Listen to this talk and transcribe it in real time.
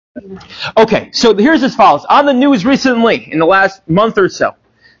Okay, so here's as follows. On the news recently, in the last month or so,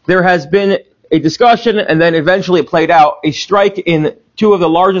 there has been a discussion, and then eventually it played out, a strike in two of the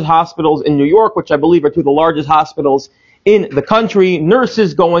largest hospitals in New York, which I believe are two of the largest hospitals in the country.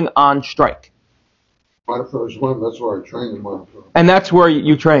 Nurses going on strike. That's where I trained in Montrose. And that's where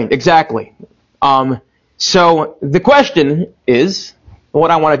you trained, exactly. So the question is,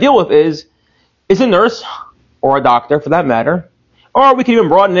 what I want to deal with is a nurse, or a doctor for that matter, or we can even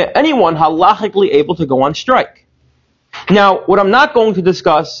broaden it, anyone halachically able to go on strike. Now, what I'm not going to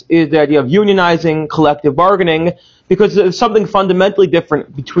discuss is the idea of unionizing, collective bargaining, because there's something fundamentally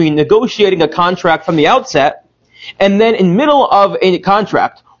different between negotiating a contract from the outset and then in middle of a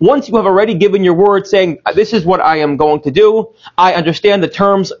contract, once you have already given your word saying, this is what I am going to do, I understand the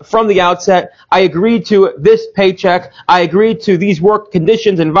terms from the outset, I agreed to this paycheck, I agreed to these work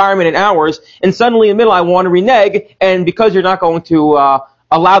conditions, environment, and hours, and suddenly in the middle I want to renege, and because you're not going to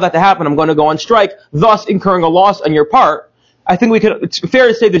allow that to happen, I'm going to go on strike, thus incurring a loss on your part. I think it's fair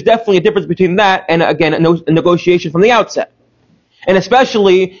to say there's definitely a difference between that and, again, a negotiation from the outset. And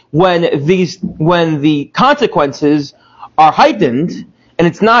especially when the consequences are heightened, and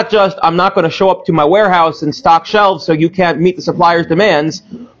it's not just, I'm not going to show up to my warehouse and stock shelves so you can't meet the supplier's demands,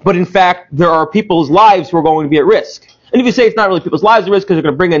 but in fact, there are people's lives who are going to be at risk. And if you say it's not really people's lives at risk because they're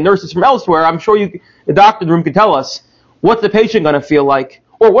going to bring in nurses from elsewhere, I'm sure the doctor in the room can tell us, what's the patient going to feel like?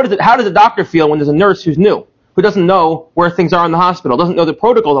 Or how does the doctor feel when there's a nurse who's new, who doesn't know where things are in the hospital, doesn't know the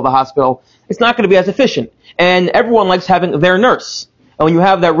protocols of the hospital? It's not going to be as efficient. And everyone likes having their nurse. And when you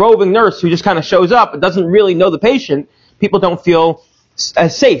have that roving nurse who just kind of shows up and doesn't really know the patient, people don't feel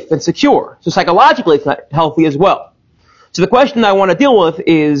as safe and secure. So psychologically, it's not healthy as well. So the question I want to deal with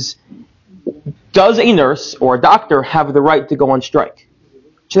is, does a nurse or a doctor have the right to go on strike?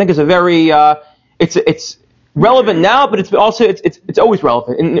 Which I think is a very, it's relevant now, but it's always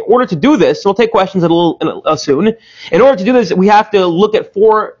relevant. In order to do this, we'll take questions a little soon. In order to do this, we have to look at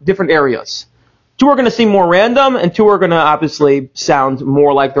 4 different areas. 2 are going to seem more random, and 2 are going to obviously sound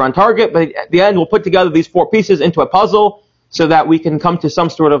more like they're on target, but at the end, we'll put together these 4 pieces into a puzzle so that we can come to some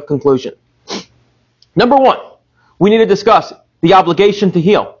sort of conclusion. Number 1, we need to discuss the obligation to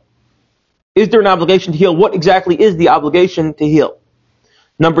heal. Is there an obligation to heal? What exactly is the obligation to heal?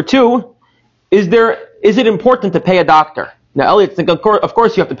 Number 2, is it important to pay a doctor? Now, Elliot, think of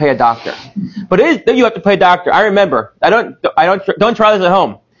course you have to pay a doctor, but that you have to pay a doctor. I remember. Don't try this at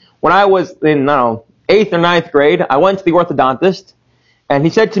home. When I was in 8th or 9th grade, I went to the orthodontist, and he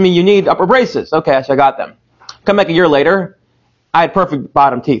said to me, "You need upper braces." Okay, so I got them. Come back a year later, I had perfect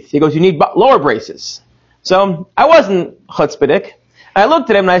bottom teeth. He goes, "You need lower braces." So I wasn't chutzpahdik. I looked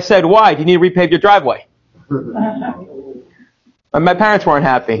at him and I said, "Why? Do you need to repave your driveway?" And my parents weren't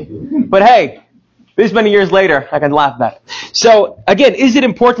happy. But hey, this many years later, I can laugh at it. So again, is it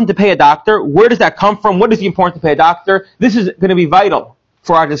important to pay a doctor? Where does that come from? What is it important to pay a doctor? This is going to be vital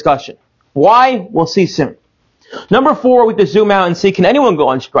for our discussion. Why? We'll see soon. Number 4, we have to zoom out and see, can anyone go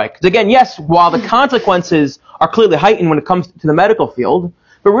on strike? Because again, yes, while the consequences are clearly heightened when it comes to the medical field,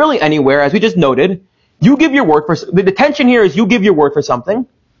 but really anywhere, as we just noted, you give your word the tension here is you give your word for something,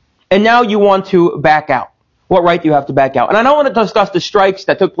 and now you want to back out. What right do you have to back out? And I don't want to discuss the strikes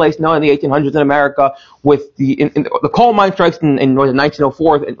that took place now in the 1800s in America with the coal mine strikes in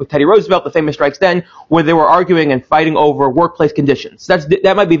 1904 with Teddy Roosevelt, the famous strikes then, where they were arguing and fighting over workplace conditions.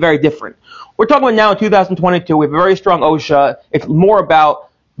 That might be very different. We're talking about now in 2022, we have a very strong OSHA. It's more about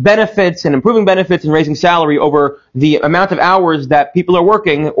benefits and improving benefits and raising salary over the amount of hours that people are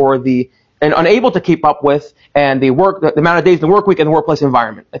working and unable to keep up with, and the amount of days in the work week and the workplace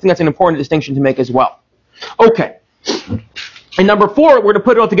environment. I think that's an important distinction to make as well. Okay. And number 4, we're going to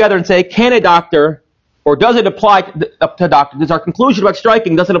put it all together and say, can a doctor, or does it apply to a doctor? Does our conclusion about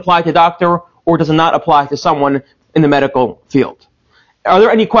striking, does it apply to a doctor, or does it not apply to someone in the medical field? Are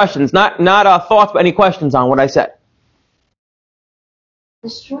there any questions? Not thoughts, but any questions on what I said? The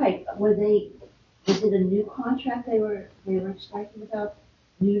strike, was it a new contract they were striking about,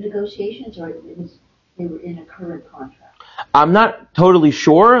 new negotiations, or they were in a current contract? I'm not totally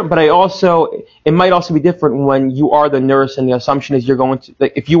sure, but it might also be different when you are the nurse and the assumption is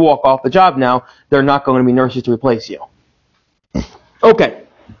if you walk off the job now, there are not going to be nurses to replace you. Okay.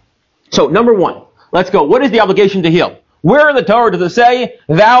 So, number 1, let's go. What is the obligation to heal? Where in the Torah does it say,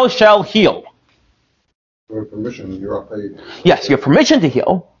 thou shalt heal? You have permission, you are paid. Yes, you have permission to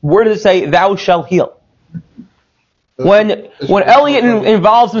heal. Where does it say, thou shalt heal? When Elliot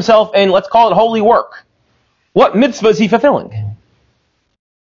involves himself in, let's call it holy work, what mitzvah is he fulfilling?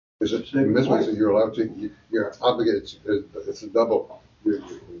 Is it mitzvah that you're allowed to, you're obligated, it's a double.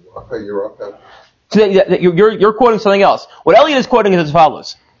 You're up. So you're quoting something else. What Elliot is quoting is as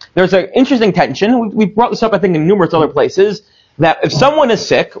follows. there's an interesting tension. We've brought this up, I think, in numerous other places, that if someone is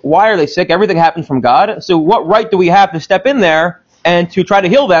sick, why are they sick? Everything happens from God. So what right do we have to step in there and to try to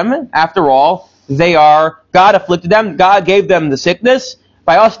heal them? After all, God afflicted them. God gave them the sickness.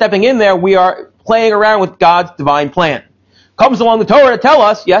 By us stepping in there, we are playing around with God's divine plan. Comes along the Torah to tell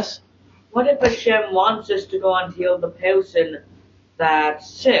us, yes? What if Hashem wants us to go and heal the person that's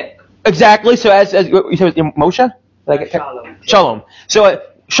sick? Exactly. So as you said, Moshe? Shalom. Shalom. So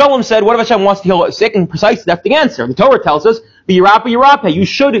Shalom said, what if Hashem wants to heal a sick? And precisely that's the answer. The Torah tells us, B'yirapeh, you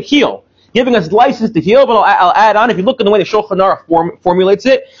should heal. Giving us license to heal, but I'll add on, if you look at the way the Shulchan Aruch formulates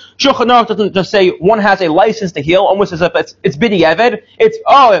it, Shulchan Aruch doesn't just say one has a license to heal, almost as if it's b'di'evet. It's,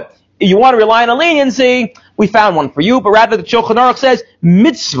 you want to rely on a leniency, we found one for you, but rather the Shulchan Aruch says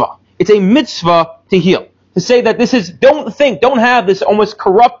mitzvah. It's a mitzvah to heal. To say that don't have this almost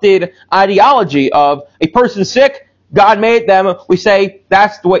corrupted ideology of a person sick, God made them, we say,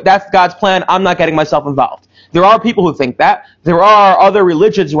 that's God's plan, I'm not getting myself involved. There are people who think that. There are other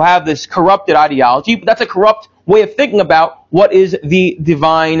religions who have this corrupted ideology, but that's a corrupt way of thinking about what is the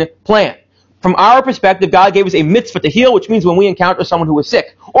divine plan. From our perspective, God gave us a mitzvah to heal, which means when we encounter someone who is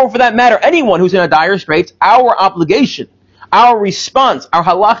sick, or for that matter, anyone who's in a dire straits, our obligation, our response, our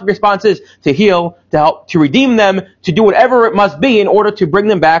halachic response is to heal, to help, to redeem them, to do whatever it must be in order to bring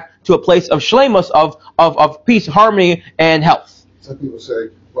them back to a place of shleimus, of peace, harmony, and health. Some people say,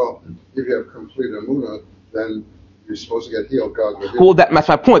 well, if you have complete emunah, then you're supposed to get healed. God will heal. Well, that's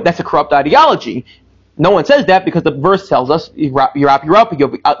my point. That's a corrupt ideology. No one says that because the verse tells us you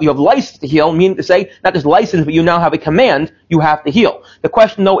have license to heal, meaning to say not just license, but you now have a command. You have to heal. The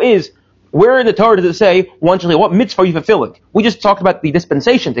question though is, where in the Torah does it say one shall heal? What mitzvah are you fulfilling? We just talked about the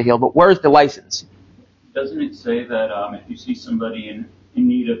dispensation to heal, but where's the license? Doesn't it say that if you see somebody in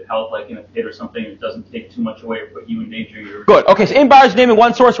need of help, like in a pit or something, it doesn't take too much away or put you in danger? Good. Okay, so Inbar is naming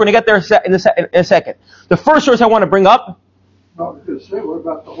one source. We're going to get there in a second. The first source I want to bring up. I was going to say, what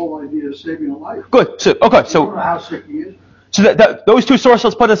about the whole idea of saving a life? Good. So, okay, I don't know how sick he is. So those two sources,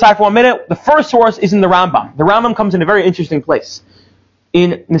 let's put aside for 1 minute. The first source is in the Rambam. The Rambam comes in a very interesting place.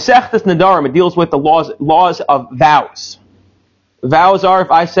 In Masechtas Nedarim, it deals with the laws of vows. Vows are,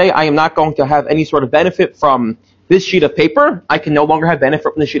 if I say I am not going to have any sort of benefit from this sheet of paper, I can no longer have benefit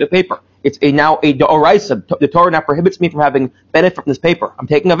from this sheet of paper. It's now a d'oraisa. The Torah now prohibits me from having benefit from this paper. I'm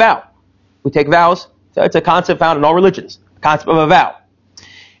taking a vow. We take vows. It's a concept found in all religions. The concept of a vow.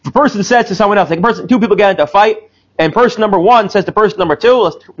 If a person says to someone else, like two people get into a fight, and person number one says to person number two,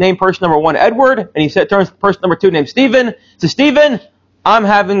 let's name person number one Edward, and he turns to person number two named Stephen, says, Stephen,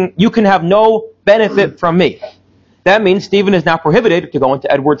 you can have no benefit from me. That means Stephen is now prohibited to go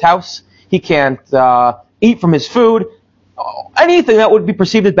into Edward's house. He can't eat from his food, anything that would be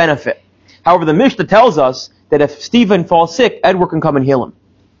perceived as benefit. However, the Mishnah tells us that if Stephen falls sick, Edward can come and heal him.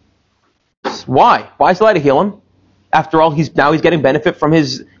 Why? Why is he allowed to heal him? After all, he's getting benefit from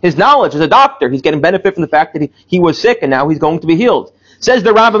his knowledge as a doctor. He's getting benefit from the fact that he was sick and now he's going to be healed. Says the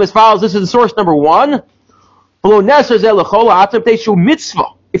Rambam as follows. This is the source number one. It's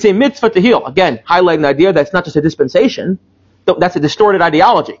a mitzvah to heal. Again, highlighting the idea that it's not just a dispensation. That's a distorted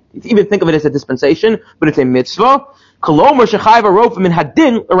ideology. You can even think of it as a dispensation, but it's a mitzvah. There's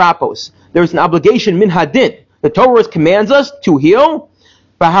an obligation min hadin. The Torah commands us to heal.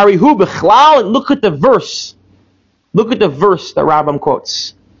 Look at the verse. Look at the verse that Rambam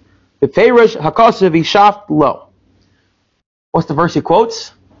quotes. What's the verse he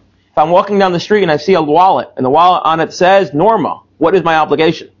quotes? If I'm walking down the street and I see a wallet, and the wallet on it says Norma, what is my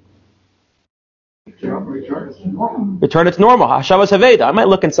obligation? Return it to normal. Return it to normal. Hashavas Haveda. I might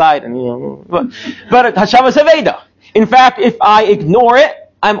look inside and but Hashavas Haveda. In fact, if I ignore it,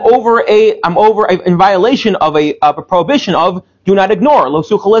 I'm in violation of a prohibition of do not ignore. Lo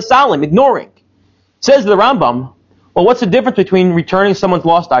suchal salim, ignoring. Says the Rambam. Well, what's the difference between returning someone's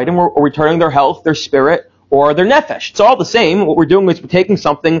lost item or returning their health, their spirit, or their nefesh? It's all the same. What we're doing is we're taking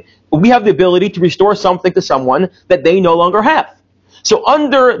something. We have the ability to restore something to someone that they no longer have. So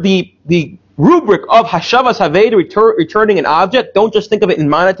under the rubric of Hashavas Haveda, returning an object, don't just think of it in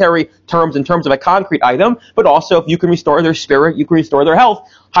monetary terms, in terms of a concrete item, but also if you can restore their spirit, you can restore their health.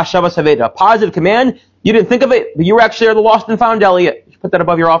 Hashavas Haveda, a positive command. You didn't think of it, but you were actually the lost and found, Elliot. You should put that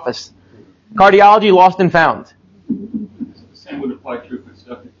above your office. Cardiology, lost and found. The same would apply true for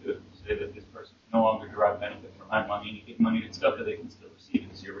stuff to say that this person can no longer derive benefit from my money, and you give money to stuff that they can still receive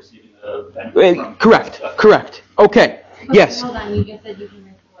because you're receiving the benefit from Correct. Okay. Yes. Hold on, you just said you can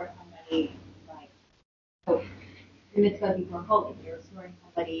restore somebody, the mitzvah before holy. You're restoring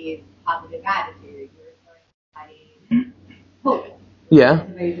somebody's positive attitude. You're restoring somebody's hope. Yeah.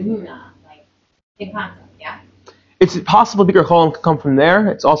 Somebody's emunah, same concept, yeah? It's possible Bikur Cholam could come from there.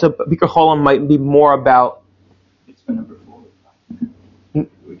 It's also Bikur Cholam might be more about. It's for number 4.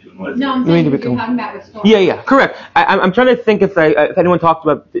 No, I'm saying you're talking about restoring. Yeah, correct. I'm trying to think if anyone talked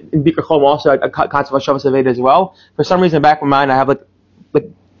about in Bikur Cholam also a concept of Shavas Aveda as well. For some reason, in the back of my mind, I have like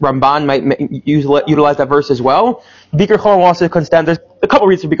Ramban might utilize that verse as well. Bikur Cholam also can stand. There's a couple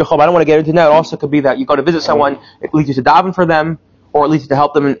reasons for Bikur Cholam. I don't want to get into that. It also could be that you go to visit someone, it leads you to daven for them, or it leads you to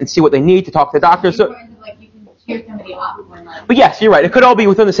help them and see what they need, to talk to the doctor. So. Like you can cheer somebody up when like. But yes, you're right. It could all be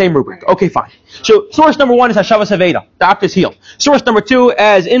within the same rubric. Okay, fine. So source number 1 is Hashavas Aveda. Doctors heal. Source number 2,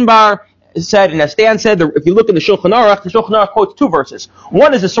 as Inbar said and as Stan said, if you look in the Shulchan Aruch quotes 2 verses.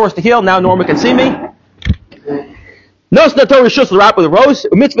 One is the source to heal. Now Norma can see me. It's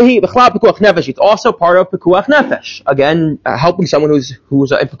also part of Pekuach Nefesh. Again, helping someone who's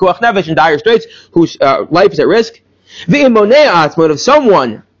in Pekuach Nefesh in dire straits, whose life is at risk. If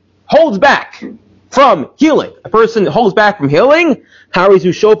someone holds back from healing, a person holds back from healing,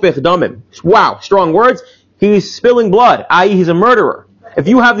 harizu shofech damim. Wow, strong words. He's spilling blood, i.e. he's a murderer. If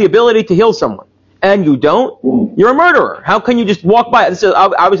you have the ability to heal someone and you don't, you're a murderer. How can you just walk by? This is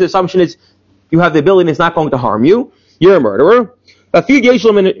obviously the assumption is you have the ability and it's not going to harm you. You're a murderer. Etc.,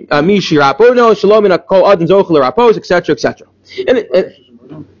 etc.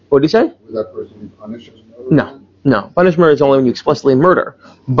 What did he say? Would that person be punished as murder? No. Punishment is only when you explicitly murder.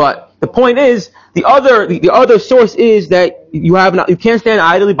 But the point is, the other source is that you can't stand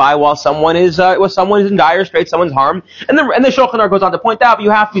idly by while someone is in dire straits, someone's harmed. And the Shulchan Aruch goes on to point out, but you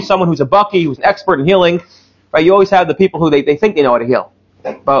have to be someone who's a baki, who's an expert in healing. Right? You always have the people who they think they know how to heal,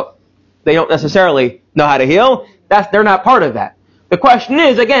 but they don't necessarily know how to heal. They're not part of that. The question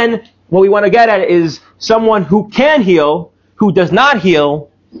is, again, what we want to get at is someone who can heal, who does not heal,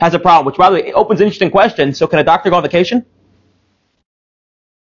 has a problem. Which, by the way, opens an interesting question. So, can a doctor go on vacation?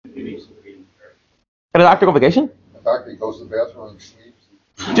 Can a doctor go on vacation? A doctor goes to the bathroom and sleeps.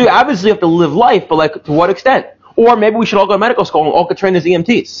 Dude, obviously you have to live life, but like, to what extent? Or maybe we should all go to medical school and all get trained as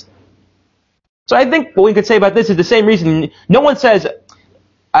EMTs. So I think what we could say about this is the same reason. No one says,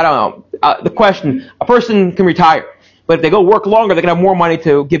 I don't know, the question, a person can retire, but if they go work longer, they can have more money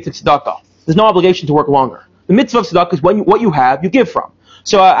to give to tzedakah. There's no obligation to work longer. The mitzvah of tzedakah is what you have, you give from.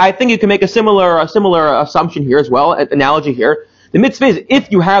 So I think you can make a similar assumption here as well, an analogy here. The mitzvah is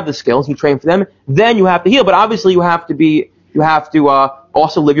if you have the skills, you train for them, then you have to heal. But obviously you have to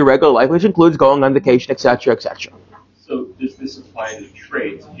also live your regular life, which includes going on vacation, etc., etc. So does this apply to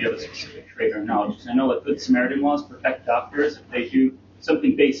trades? If you have a specific trade or knowledge? Because I know like Good Samaritan laws protect doctors if they do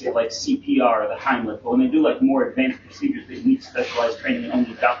something basic like CPR or the Heimlich, but when they do like more advanced procedures that need specialized training and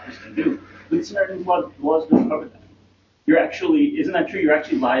only doctors can do, Good Samaritan laws don't cover that. Isn't that true? You're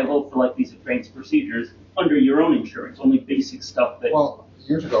actually liable for like these advanced procedures under your own insurance, only basic stuff that... Well,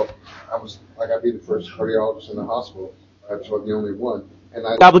 years ago, I got to be the first cardiologist in the hospital. I was the only one. And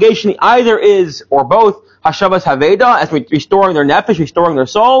the obligation either is, or both, Hashavas Haveda, as restoring their nefesh, restoring their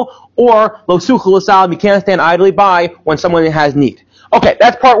soul, or Lo Suchel L'Salam, you can't stand idly by when someone has need. Okay,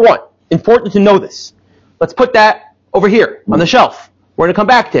 that's part 1. Important to know this. Let's put that over here, on the shelf. We're going to come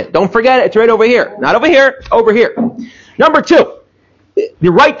back to it. Don't forget it, it's right over here. Not over here, over here. Number 2,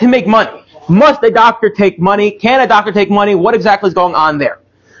 the right to make money. Must a doctor take money? Can a doctor take money? What exactly is going on there?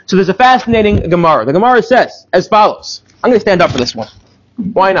 So there's a fascinating Gemara. The Gemara says as follows. I'm going to stand up for this one.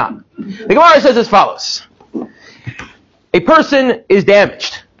 Why not? The Gemara says as follows. A person is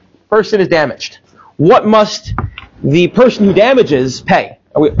damaged. What must the person who damages pay?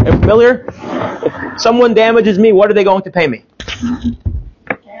 Are we familiar? If someone damages me, what are they going to pay me?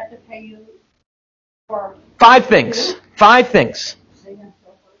 They have to pay you for 5 things. 5 things.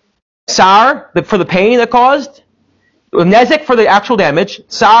 Sar, for the pain that caused. Nezek for the actual damage.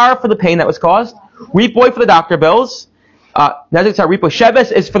 Sar for the pain that was caused. Ripoy for the doctor bills. Nezek Sar Ripoy.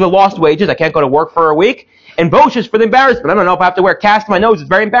 Sheves is for the lost wages. I can't go to work for a week. And Bosh is for the embarrassment. I don't know if I have to wear a cast on my nose. It's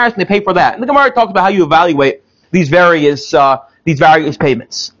very embarrassing. They pay for that. And the Gemara talks about how you evaluate these various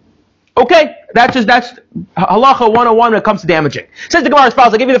payments. Okay, that's halacha 101 when it comes to damaging. Says the Gemara as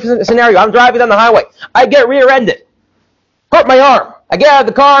follows. I'll give you the scenario. I'm driving down the highway. I get rear-ended. Hurt my arm. I get out of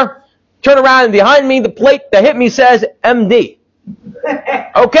the car, turn around, and behind me, the plate that hit me says MD.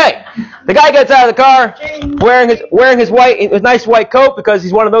 Okay. The guy gets out of the car, wearing his nice white coat, because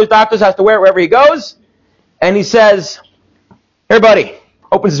he's one of those doctors who has to wear it wherever he goes. And he says, "Here, buddy."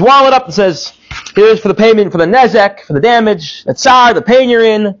 Opens his wallet up and says, "Here's for the payment for the nezek, for the damage, the tsar, the pain you're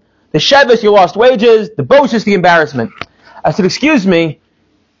in, the shevis, you lost wages, the boshis, the embarrassment." I said, "Excuse me,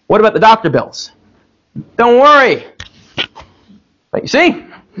 what about the doctor bills?" "Don't worry." You see?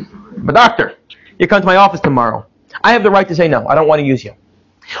 I'm a doctor. You come to my office tomorrow. I have the right to say no. I don't want to use you.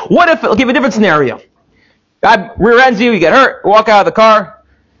 What if, I'll give you a different scenario. Guy rear ends you, you get hurt, walk out of the car.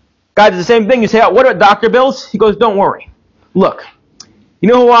 Guy does the same thing. You say, what are doctor bills? He goes, don't worry. Look, you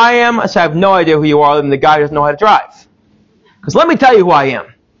know who I am? I say, I have no idea who you are, other than the guy who doesn't know how to drive. Because let me tell you who I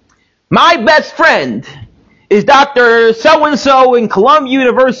am. My best friend is Dr. So-and-so in Columbia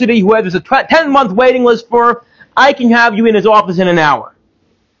University, who has a 10-month waiting list for. I can have you in his office in an hour.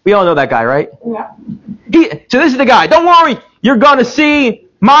 We all know that guy, right? Yeah. So this is the guy. Don't worry. You're going to see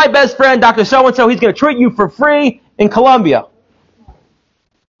my best friend, Dr. So-and-so. He's going to treat you for free in Columbia.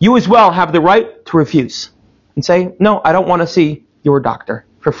 You as well have the right to refuse and say, no, I don't want to see your doctor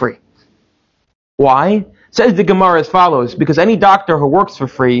for free. Why? Says the Gemara as follows, because any doctor who works for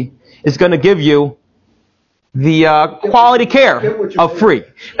free is going to give you the quality care of free.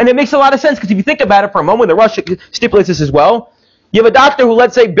 And it makes a lot of sense, because if you think about it for a moment, the Rush stipulates this as well. You have a doctor who,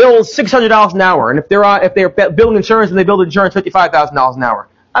 let's say, bills $600 an hour, and if they're billing insurance and they bill insurance $55,000 an hour.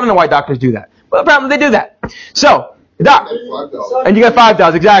 I don't know why doctors do that, but apparently they do that. So, and you get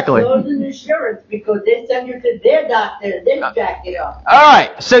 $5,000, exactly. Goes in insurance because they send you to their doctor, they jack it up. All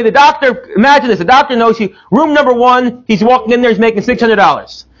right, so the doctor, imagine this, the doctor knows room number 1, he's walking in there, he's making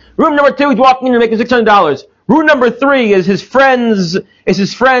 $600. Room number 2, he's walking in there making $600. Room number 3 is his friend's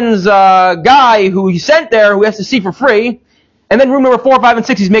guy who he sent there, who has to see for free. And then room number 4, 5, and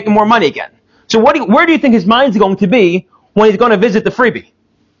 6, he's making more money again. So where do you think his mind's going to be when he's going to visit the freebie?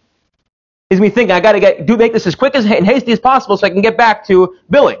 He's going to be thinking, I got to make this as quick and hasty as possible so I can get back to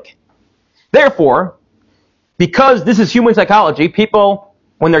billing. Therefore, because this is human psychology, people,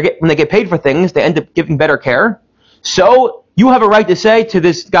 when they get paid for things, they end up giving better care. So you have a right to say to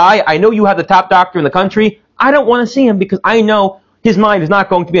this guy, I know you have the top doctor in the country. I don't want to see him because I know his mind is not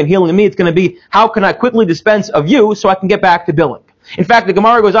going to be on healing me. It's going to be, how can I quickly dispense of you so I can get back to billing? In fact, the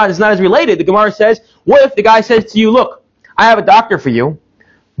Gemara goes on, it's not as related. The Gemara says, what if the guy says to you, look, I have a doctor for you,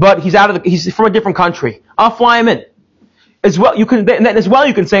 but he's from a different country. I'll fly him in. As well, you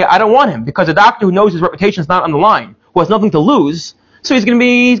can say, I don't want him, because a doctor who knows his reputation is not on the line, who has nothing to lose, so he's going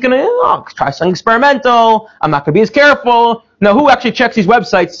to try something experimental. I'm not going to be as careful. Now, who actually checks these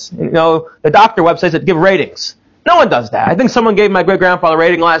websites? The doctor websites that give ratings. No one does that. I think someone gave my great-grandfather a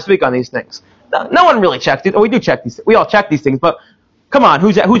rating last week on these things. No one really checks it. We do check these. We all check these things, but come on,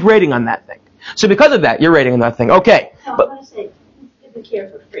 who's rating on that thing? So because of that, you're rating on that thing. Okay. No, I want to say, he's giving care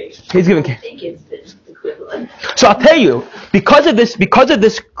for free. He's giving care. I think it's the equivalent. So I'll tell you, because of this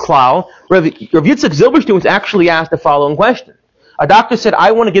klal, Rav Yitzchak Zilberstein was actually asked the following question. A doctor said,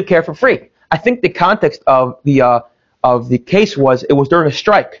 I want to give care for free. I think the context of the case was, it was during a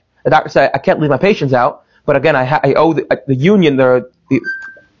strike. The doctor said, I can't leave my patients out, but again, I owe the union,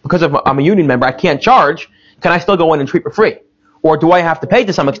 because I'm a union member, I can't charge. Can I still go in and treat for free? Or do I have to pay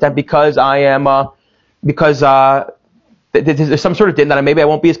to some extent because there's some sort of thing that maybe I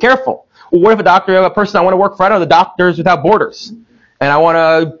won't be as careful? Or what if a person I want to work for, I don't know, the Doctors Without Borders, and I want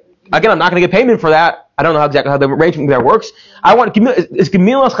to, again, I'm not going to get payment for that. I don't know exactly how the arrangement there works. Is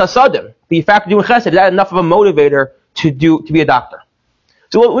Gemilas Chasadim, the fact of doing chesed, is that enough of a motivator to be a doctor?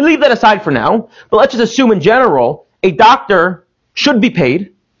 So we'll leave that aside for now, but let's just assume in general, a doctor should be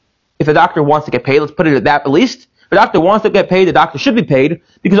paid. If a doctor wants to get paid, let's put it at that at least. If a doctor wants to get paid, the doctor should be paid,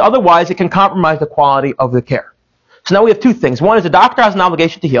 because otherwise it can compromise the quality of the care. So now we have two things. One is the doctor has an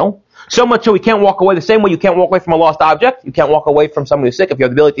obligation to heal, so much so he can't walk away the same way you can't walk away from a lost object. You can't walk away from someone who's sick if you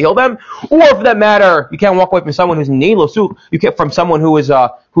have the ability to heal them. Or for that matter, you can't walk away from someone who's in need. You can't from someone who's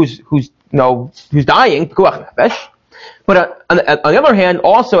dying. But on the other hand,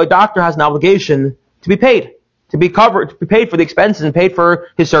 also a doctor has an obligation to be paid, to be covered, to be paid for the expenses and paid for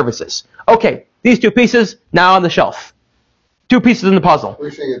his services. Okay, these two pieces now on the shelf. Two pieces in the puzzle.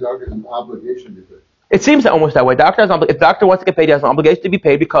 We're saying a doctor has an obligation to pay. It seems almost that way. If the doctor wants to get paid, he has an obligation to be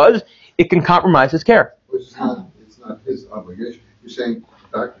paid because it can compromise his care. It's not his obligation. You're saying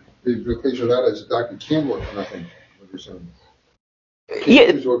the implication of that is the doctor can work for nothing. What you're saying.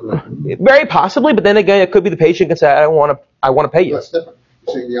 Yeah, very possibly, but then again, it could be the patient can say, I want to pay you. That's different.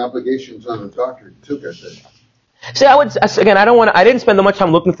 You're saying the obligation's on the doctor to get paid. See, I didn't spend that much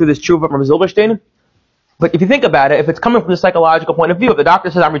time looking through this tshuva from Zilberstein, but if you think about it, if it's coming from the psychological point of view, if the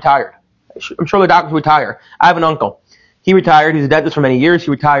doctor says, I'm retired, I'm sure the doctors retire. I have an uncle. He retired. He's a dentist for many years.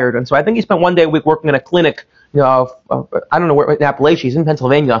 He retired. And so I think he spent one day a week working in a clinic, I don't know where, in Appalachia. He's in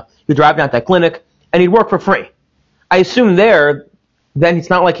Pennsylvania. He'd drive down to that clinic, and he'd work for free. I assume then it's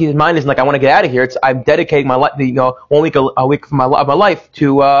not like his mind isn't like, I want to get out of here. It's, I'm dedicating my life, 1 week a week of my life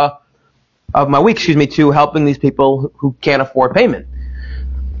to helping these people who can't afford payment.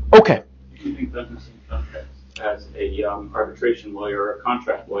 Okay. Do you think business contracts as a arbitration lawyer or a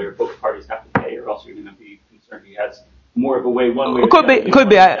contract lawyer, both parties have to pay, or else you're going to be concerned he has more of a way, one way. It could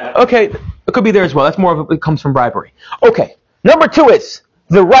be. Okay, it could be there as well. That's more of it comes from bribery. Okay. Number 2 is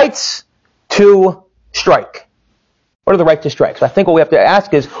the rights to strike. What are the rights to strike? So I think what we have to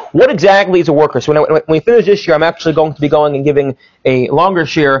ask is, what exactly is a worker? So when we finish this year, I'm actually going to be going and giving a longer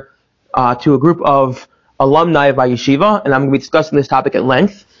share to a group of alumni of my yeshiva, and I'm going to be discussing this topic at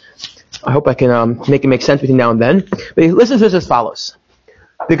length. I hope I can make it make sense between now and then. But listen to this as follows.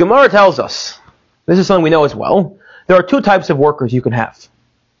 The Gemara tells us, this is something we know as well, there are 2 types of workers you can have.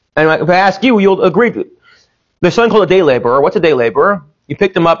 And if I ask you, you'll agree. There's something called a day laborer. What's a day laborer? You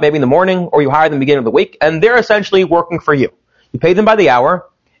pick them up maybe in the morning, or you hire them at the beginning of the week, and they're essentially working for you. You pay them by the hour,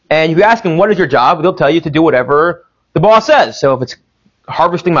 and if you ask them, what is your job, they'll tell you to do whatever the boss says. So if it's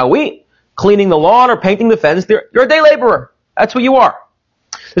harvesting my wheat, cleaning the lawn, or painting the fence, you're a day laborer. That's what you are.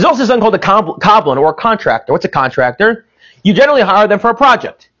 There's also something called a coblin, or a contractor. What's a contractor? You generally hire them for a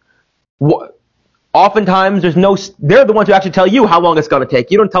project. Oftentimes, they're the ones who actually tell you how long it's going to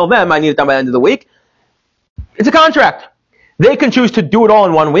take. You don't tell them, I need it done by the end of the week. It's a contract. They can choose to do it all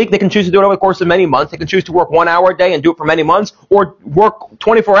in 1 week. They can choose to do it over the course of many months. They can choose to work 1 hour a day and do it for many months, or work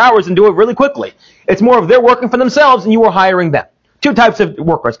 24 hours and do it really quickly. It's more of they're working for themselves and you are hiring them. 2 types of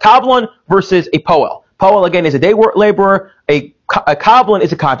workers. Koblin versus a poel. Poel, again, is a day laborer. A koblin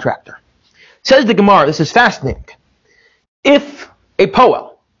is a contractor. Says the Gemara, this is fascinating. If a poel,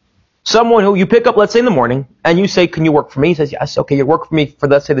 someone who you pick up, let's say in the morning, and you say, can you work for me? He says, yes, okay, you work for me for,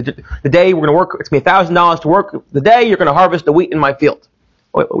 let's say, the day we're going to work, it's going to be $1,000 to work the day, you're going to harvest the wheat in my field.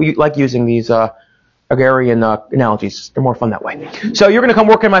 We like using these agrarian analogies. They're more fun that way. So you're going to come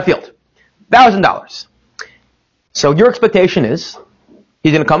work in my field. $1,000. So your expectation is,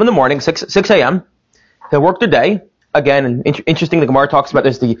 he's going to come in the morning, 6 a.m., he'll work the day. Again, and interesting, the Gemara talks about,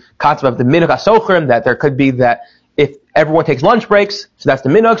 there's the concept of the minhag hasochrim, that there could be that if everyone takes lunch breaks, so that's the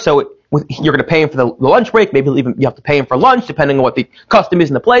minhag, so you're going to pay him for the lunch break, maybe even you have to pay him for lunch, depending on what the custom is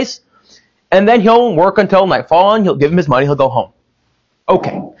in the place, and then he'll work until nightfall, and he'll give him his money, he'll go home.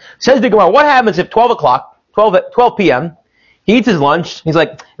 Okay. Says the Gemara, what happens if 12 p.m., he eats his lunch, he's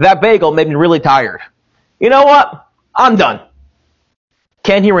like, that bagel made me really tired. You know what? I'm done.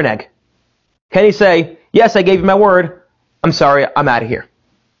 Can he renege? Can he say, yes, I gave you my word, I'm sorry, I'm out of here?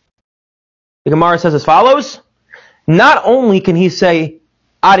 The Gemara says as follows, not only can he say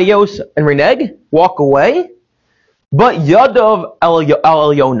adios and renege, walk away, but yadav el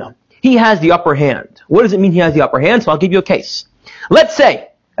yona. He has the upper hand. What does it mean he has the upper hand? So I'll give you a case. Let's say,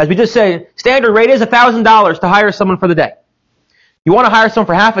 as we just said, standard rate is $1,000 to hire someone for the day. You want to hire someone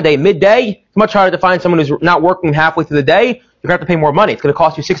for half a day, midday, it's much harder to find someone who's not working halfway through the day. You're going to have to pay more money. It's going to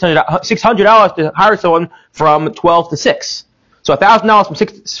cost you $600 to hire someone from 12 to 6. So $1,000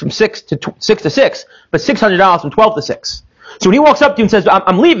 from 6 to 6, but $600 from 12 to 6. So when he walks up to you and says,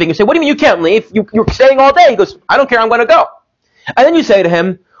 I'm leaving, you say, what do you mean you can't leave? You're staying all day. He goes, I don't care, I'm going to go. And then you say to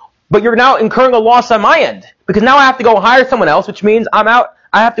him, but you're now incurring a loss on my end, because now I have to go hire someone else, which means I'm out.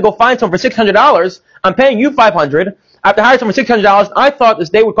 I have to go find someone for $600. I'm paying you $500. I have to hire someone for $600. I thought this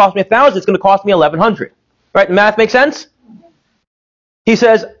day would cost me $1,000. It's going to cost me $1,100. Right? The math makes sense? He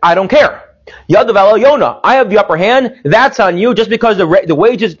says, I don't care. Yadav el yona. I have the upper hand. That's on you. Just because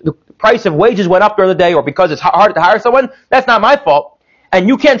the price of wages went up during the day, or because it's hard to hire someone, that's not my fault. And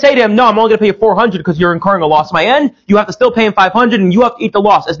you can't say to him, no, I'm only going to pay you $400 because you're incurring a loss on my end. You have to still pay him $500, and you have to eat the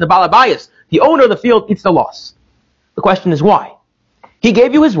loss. As the balabayas, the owner of the field eats the loss. The question is why? He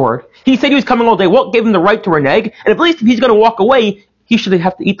gave you his word. He said he was coming all day. What gave him the right to renege? And at least if he's going to walk away, he should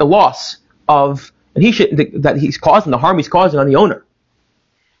have to eat the loss of, and that he's causing, the harm he's causing on the owner.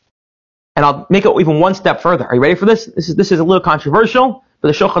 And I'll make it even one step further. Are you ready for this? This is a little controversial, but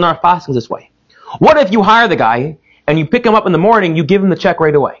the Shulchan Aruch passes this way. What if you hire the guy, and you pick him up in the morning, you give him the check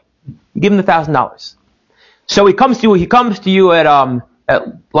right away? You give him the $1,000. So he comes to you at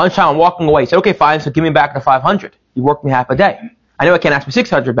lunchtime and walking away. He said, okay, fine, so give me back the $500. You worked me half a day. I know I can't ask for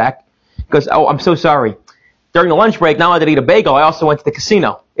 $600 back, because, oh, I'm so sorry. During the lunch break, not only did I eat a bagel, I also went to the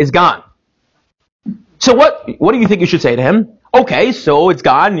casino. It's gone. So what do you think you should say to him? Okay, so it's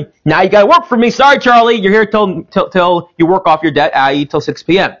gone. Now you gotta work for me. Sorry, Charlie, you're here till you work off your debt, i.e. till 6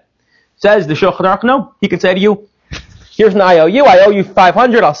 p.m. Says the Shulchan Aruch, no. He can say to you, here's an IOU. I owe you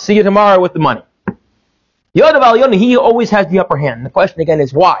 $500. I'll see you tomorrow with the money. Yadav al yona, he always has the upper hand. And the question again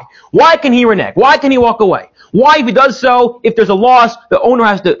is why? Why can he renege? Why can he walk away? Why, if he does so, if there's a loss, the owner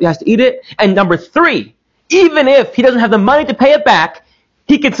has to eat it? And number 3, even if he doesn't have the money to pay it back,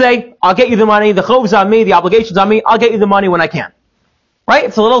 he could say, I'll get you the money, the chov's on me, the obligation's on me, I'll get you the money when I can. Right?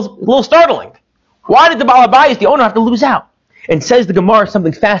 It's a little startling. Why did the balabayas, the owner, have to lose out? And says the Gemara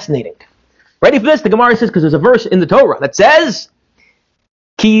something fascinating. Ready for this? The Gemara says, because there's a verse in the Torah that says,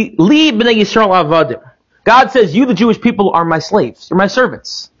 Ki li b'nei Yisrael avadim. God says, you, the Jewish people, are my slaves. You're my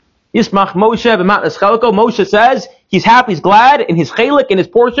servants. Yismach Moshe b'matnas chelko. Moshe says he's happy, he's glad in his chelik, in his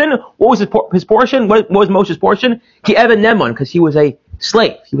portion. What was his portion? What was Moshe's portion? Ki even nemon, because he was a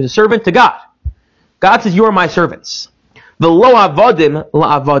slave. He was a servant to God. God says, you are my servants. The lo avodim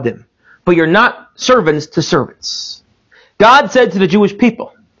la'avodim. But you're not servants to servants. God said to the Jewish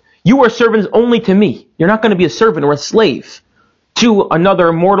people, you are servants only to me. You're not going to be a servant or a slave to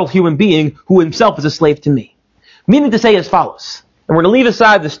another mortal human being who himself is a slave to me. Meaning to say as follows. And we're going to leave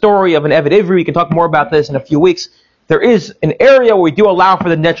aside the story of an Eved Ivri. We can talk more about this in a few weeks. There is an area where we do allow for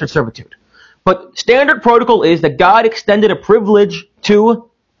the indentured servitude. But standard protocol is that God extended a privilege to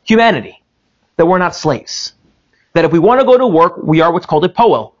humanity. That we're not slaves. That if we want to go to work, we are what's called a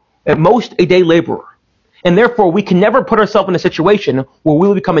poel. At most, a day laborer. And therefore, we can never put ourselves in a situation where we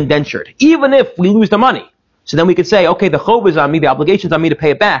will become indentured. Even if we lose the money. So then we could say, okay, the chov is on me, the obligation is on me to pay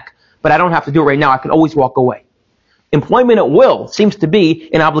it back, but I don't have to do it right now. I can always walk away. Employment at will seems to be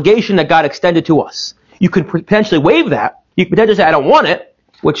an obligation that God extended to us. You could potentially waive that. You could potentially say, I don't want it,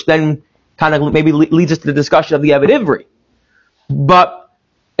 which then kind of maybe leads us to the discussion of the Eved Ivri. But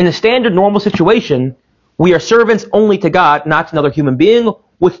in a standard normal situation, we are servants only to God, not to another human being.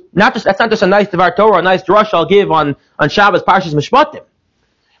 That's not just a nice Devar Torah, a nice drush I'll give on Shabbos, Parshas Mishpatim.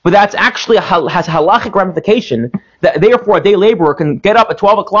 But that's actually has a halachic ramification that therefore a day laborer can get up at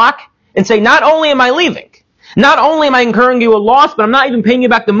 12 o'clock and say, not only am I leaving, not only am I incurring you a loss, but I'm not even paying you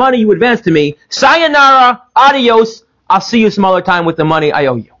back the money you advanced to me. Sayonara, adios, I'll see you some other time with the money I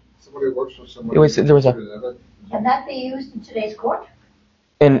owe you. Somebody works for somebody. Can that be used in today's court?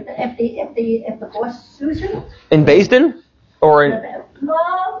 In If the boss sues you? in Beis Din? Or in...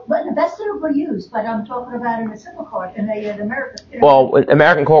 No, but the best it will use, but I'm talking about in the civil court, in the American. Well, in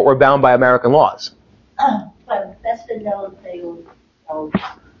American court, we're bound by American laws. But best to know they'll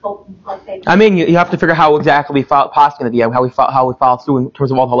like they. I mean, you have to figure how exactly we follow posking at the end, how we follow through in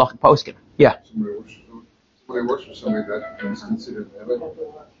terms of all the halachic posking. Yeah. Somebody works for somebody that is considered an Eved.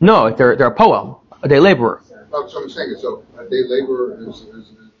 No, they're a poel, a day laborer. That's what I'm saying. So a day laborer is an Eved?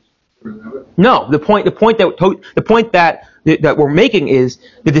 No, the point that we're making is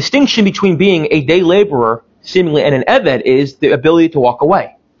the distinction between being a day laborer, seemingly, and an Eved is the ability to walk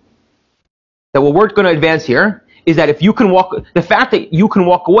away. That what we're going to advance here is that if you can the fact that you can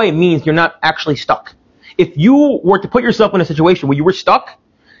walk away means you're not actually stuck. If you were to put yourself in a situation where you were stuck,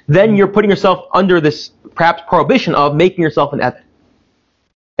 then you're putting yourself under this perhaps prohibition of making yourself an Eved.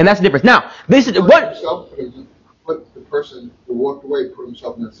 And that's the difference. Now, this is what... But the person who walked away put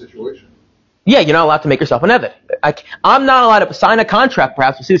himself in that situation. Yeah, you're not allowed to make yourself an Eved. I'm not allowed to sign a contract,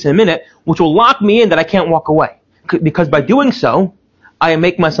 perhaps we'll see this in a minute, which will lock me in that I can't walk away. Because by doing so, I am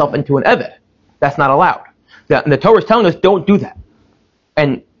making myself into an Eved. That's not allowed. The Torah is telling us, don't do that.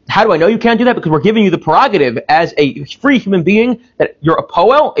 And how do I know you can't do that? Because we're giving you the prerogative as a free human being that you're a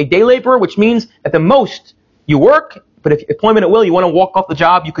poel, a day laborer, which means at the most you work, but if employment at will, you want to walk off the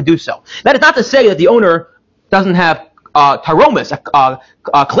job, you could do so. That is not to say that the owner doesn't have taromas,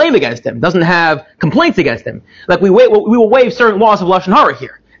 a claim against him, doesn't have complaints against him. Like we will waive certain laws of Lashon Hara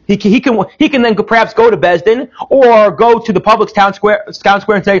here. He can then perhaps go to Beis Din or go to the public town square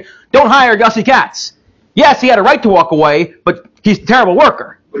and say, don't hire Yossi Katz. Yes, he had a right to walk away, but he's a terrible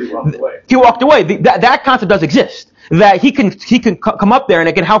worker. But he walked away. He walked away. That concept does exist. That he can come up there, and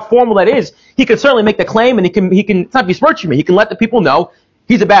again, how formal that is, he can certainly make the claim, and he can it's not besmirching me. He can let the people know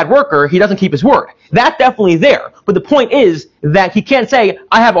he's a bad worker. He doesn't keep his word. That's definitely there. But the point is that he can't say,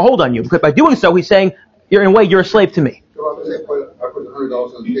 I have a hold on you, because by doing so, he's saying, in a way, you're a slave to me. So I put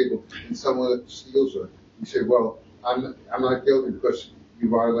 $100 on the table, and someone steals it. You say, well, I'm not guilty because you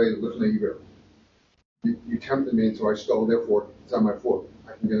violated Lifnei Iber. You tempted me, and so I stole. Therefore, it's not my fault.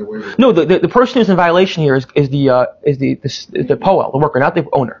 I can get away with it. No, the person who's in violation here is the poel, the worker, not the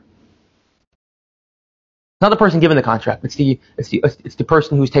owner. Not the person given the contract. It's the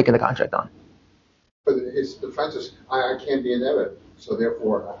person who's taken the contract on. But his defense is, I can't be an Eved, so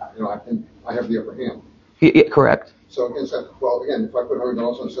therefore, I have the upper hand. Correct. So again, if I put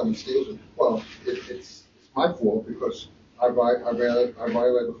 $100 on someone steals it, well, it's my fault because I violated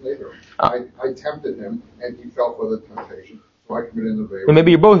the favor. I tempted him, and he fell for the temptation, so I committed the favor. Well,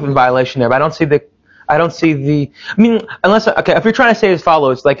 maybe you're both in violation there, but I don't see the. I mean, if you're trying to say as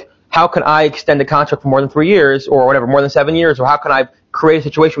follows, like, how can I extend a contract for more than 3 years, or whatever, more than 7 years, or how can I create a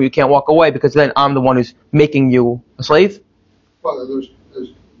situation where you can't walk away because then I'm the one who's making you a slave? Well,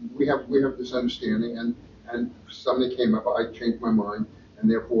 we have this understanding, and something came up. I changed my mind,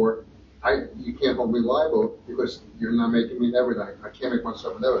 and therefore, you can't hold me liable because you're not making me an Eved. I can't make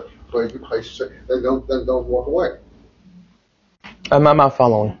myself an Eved. So if you place, then don't walk away. I'm not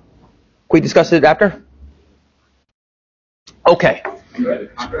following. Can we discuss it after? Okay.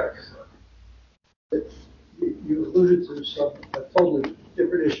 You alluded to a totally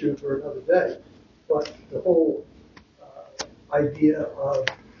different issue for another day, but the whole idea of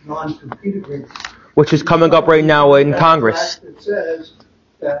non-compete agreements. Which is coming up right now in Congress. It says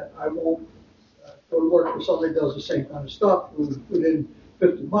that I won't go to work for somebody that does the same kind of stuff who's within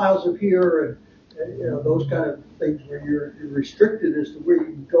 50 miles of here, and those kind of things where you're restricted as to where you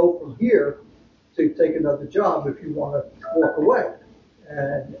can go from here to take another job if you want to walk away.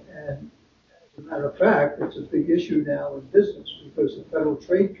 And as a matter of fact, it's a big issue now in business because the Federal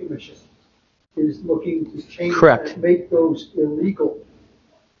Trade Commission is looking to change Correct. and make those illegal.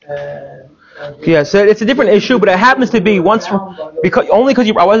 Yeah, so it's a different issue, but it happens to be because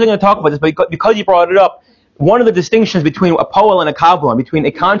I wasn't going to talk about this, but because you brought it up, one of the distinctions between a poel and a kabbalah, between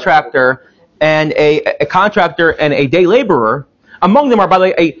a contractor and a contractor and a day laborer, among them are, by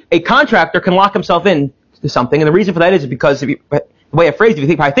the way, a contractor can lock himself in to something, and the reason for that is because the way I phrase it, if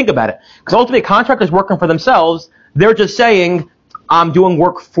you think about it, because ultimately a contractor is working for themselves, they're just saying, I'm doing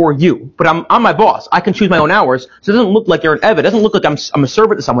work for you, but I'm my boss. I can choose my own hours, so it doesn't look like you're an eved. It doesn't look like I'm a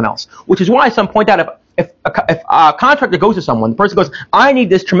servant to someone else, which is why some point out if a contractor goes to someone, the person goes, I need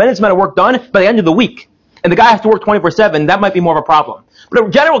this tremendous amount of work done by the end of the week, and the guy has to work 24/7, that might be more of a problem. But a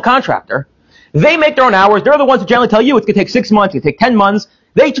general contractor, they make their own hours. They're the ones who generally tell you it's going to take 6 months, it's going to take 10 months.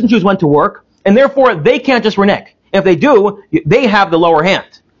 They can choose when to work, and therefore they can't just renege. And if they do, they have the lower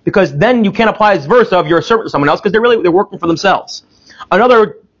hand, because then you can't apply this verse of you're a servant to someone else, because they're working for themselves.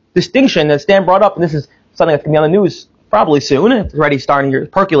 Another distinction that Stan brought up, and this is something that's going to be on the news probably soon, it's already starting to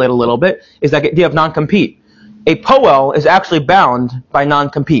percolate a little bit, is that idea of non-compete. A poel is actually bound by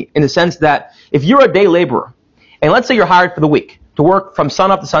non-compete in the sense that if you're a day laborer, and let's say you're hired for the week to work from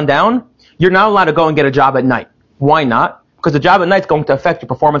sun up to sundown, you're not allowed to go and get a job at night. Why not? Because the job at night is going to affect your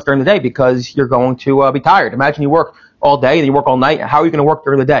performance during the day because you're going to be tired. Imagine you work all day and you work all night. How are you going to work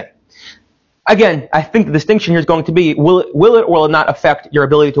during the day? Again, I think the distinction here is going to be, will it or will it not affect your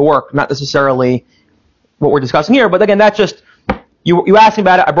ability to work? Not necessarily what we're discussing here, but again, that's just, you asked me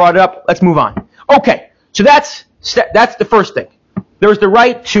about it, I brought it up, let's move on. Okay, so that's the first thing. There's the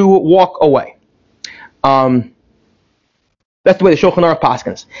right to walk away. That's the way the Shulchan Aruch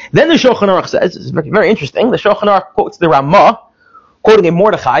paskins. Then the Shulchan Aruch says, this is very, very interesting, the Shulchan Aruch quotes the Ramah, quoting a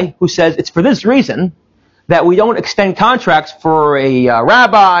Mordechai, who says, it's for this reason that we don't extend contracts for a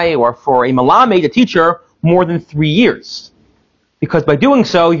rabbi or for a malamed, a teacher, more than 3 years. Because by doing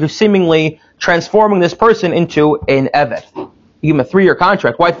so, you're seemingly transforming this person into an eved. You give him a 3-year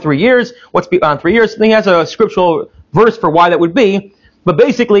contract. Why 3 years? What's beyond 3 years? And he has a scriptural verse for why that would be. But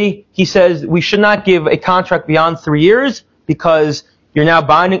basically, he says we should not give a contract beyond 3 years because you're now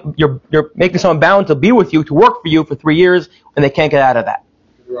binding, you're making someone bound to be with you, to work for you for 3 years, and they can't get out of that.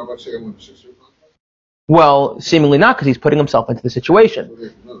 Did the rabbi say I want a 6-year contract? Well, seemingly not, because he's putting himself into the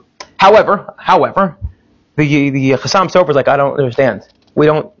situation. However, the Chassam Sofer is like, I don't understand.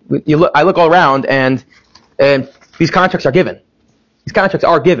 I look all around, and these contracts are given. These contracts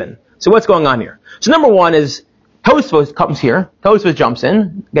are given. So what's going on here? So number one is, Tosfos comes here. Tosfos jumps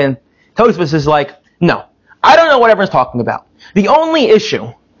in. Again, Tosfos is like, no, I don't know what everyone's talking about. The only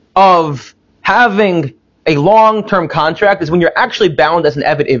issue of having a long-term contract is when you're actually bound as an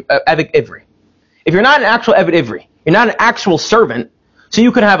Eved Ivri. If you're not an actual Eved Ivri, you're not an actual servant, so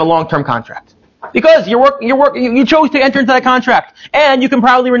you can have a long-term contract. Because you chose to enter into that contract, and you can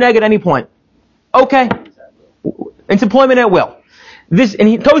probably renege at any point. Okay. It's employment at will.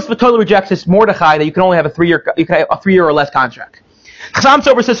 Tosfos totally rejects this Mordechai that you can only have a 3-year or less contract. Chassam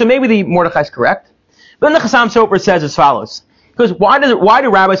Sofer says, so maybe the Mordechai is correct. But then the Chassam Sofer says as follows. He goes, why do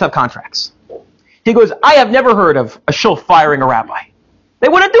rabbis have contracts? He goes, I have never heard of a shul firing a rabbi. They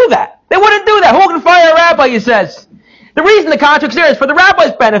wouldn't do that. Who can fire a rabbi, he says? The reason the contract's there is for the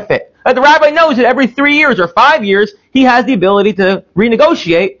rabbi's benefit. The rabbi knows that every 3 years or 5 years, he has the ability to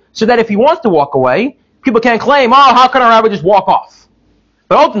renegotiate so that if he wants to walk away, people can't claim, how can a rabbi just walk off?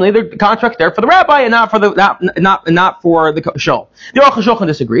 But ultimately, the contract's there for the rabbi and not for the shul. The Aruch HaShulchan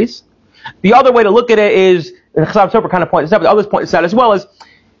disagrees. The other way to look at it is, and Chassam Sofer kind of points this out, but others point this out as well, is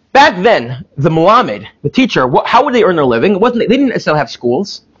back then, the malamed, the teacher, how would they earn their living? They didn't necessarily have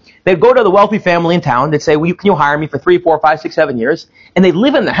schools. They'd go to the wealthy family in town. They'd say, can you hire me for 3, 4, 5, 6, 7 years? And they'd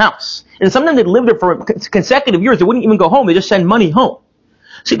live in the house. And sometimes they'd live there for consecutive years. They wouldn't even go home. They just send money home.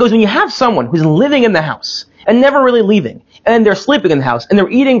 So he goes, when you have someone who's living in the house and never really leaving, and they're sleeping in the house, and they're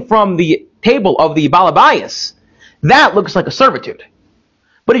eating from the table of the balabayas, that looks like a servitude.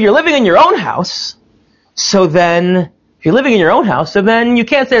 But if you're living in your own house, so then you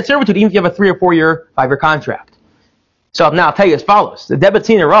can't say it's servitude even if you have a 3 or 4 year, 5-year contract. So now I'll tell you as follows. The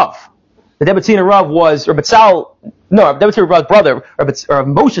Debetziner Rav, the Rebbetziner Rav was, or Rebbetziner Rav's brother, or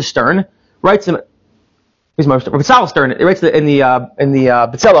Moshe Stern, writes in, who's Moshe Stern? Rebbetzal Stern, he writes in the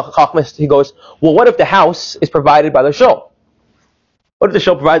Betzalel Chachmas, he goes, well, what if the house is provided by the shul? What if the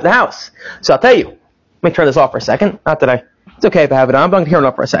shul provides the house? So I'll tell you. Let me turn this off for a second. It's okay if I have it on, but I'm going to turn it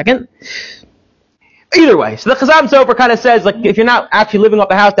off for a second. Either way, so the Chazam Sofer kind of says, like, if you're not actually living off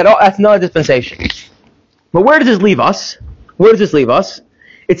the house, that's another dispensation. But where does this leave us?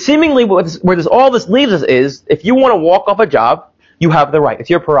 It's seemingly where all this leaves us is, if you want to walk off a job, you have the right. It's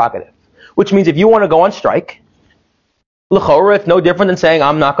your prerogative. Which means if you want to go on strike, l'chorah, it's no different than saying,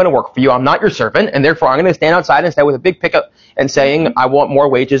 I'm not going to work for you, I'm not your servant, and therefore I'm going to stand outside and stand with a big pickup and saying, I want more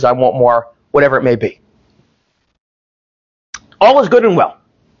wages, I want more, whatever it may be. All is good and well,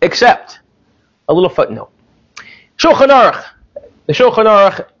 except a little footnote. Shulchan Aruch. The Shulchan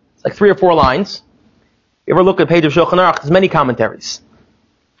Aruch, it's like 3 or 4 lines. You ever look at the page of Shulchan Aruch, there's many commentaries.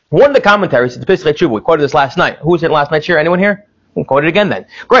 One of the commentaries is Pesach Tshuva. We quoted this last night. Who was it last night here? Anyone here? We'll quote it again then.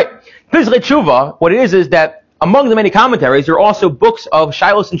 Great. Pesach Tshuva, what it is that among the many commentaries, there are also books of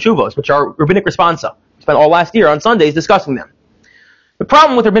Shilos and Tshuvos, which are rabbinic responsa. We spent all last year on Sundays discussing them. The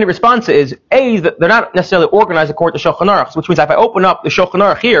problem with rabbinic responsa is, A, that they're not necessarily organized according to Shulchan Aruch, which means if I open up the Shulchan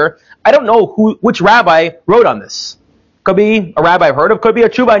Aruch here, I don't know which rabbi wrote on this. Could be a rabbi I've heard of, could be a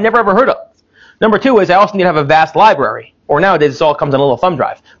tshuva I never ever heard of. Number 2 is I also need to have a vast library. Or nowadays this all comes on a little thumb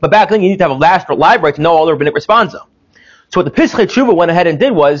drive. But back then you need to have a vast library to know all the rabbinic responsa. So what the Pesach Tshuva went ahead and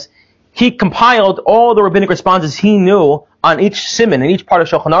did was, he compiled all the rabbinic responses he knew on each siman, in each part of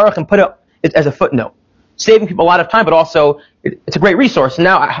Shulchan Aruch, and put it as a footnote. Saving people a lot of time, but also it's a great resource.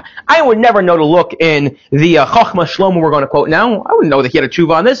 Now, I would never know to look in the Chachma Shlomo we're going to quote now. I wouldn't know that he had a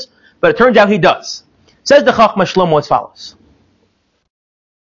tshuva on this, but it turns out he does. Says the Chachma Shlomo as follows.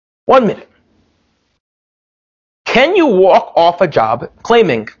 1 minute. Can you walk off a job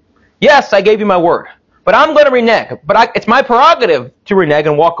claiming, yes, I gave you my word, but I'm going to renege, but it's my prerogative to renege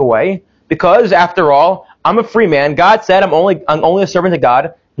and walk away, because after all, I'm a free man. God said I'm only a servant to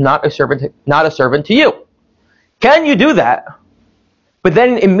God, not a servant to you. Can you do that, but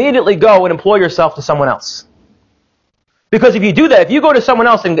then immediately go and employ yourself to someone else? Because if you do that, if you go to someone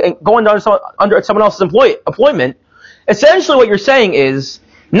else and go under someone else's employment, essentially what you're saying is,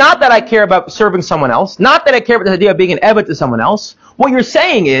 not that I care about serving someone else, not that I care about the idea of being an eved to someone else. What you're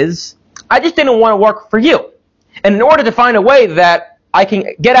saying is, I just didn't want to work for you. And in order to find a way that I can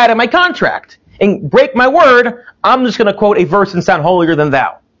get out of my contract and break my word, I'm just going to quote a verse and sound holier than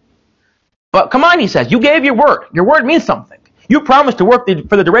thou. But come on, he says, you gave your word. Your word means something. You promised to work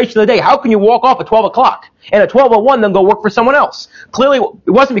for the duration of the day. How can you walk off at 12 o'clock and at 12:01 then go work for someone else? Clearly,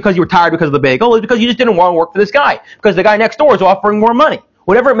 it wasn't because you were tired because of the bagel. It was because you just didn't want to work for this guy. Because the guy next door is offering more money.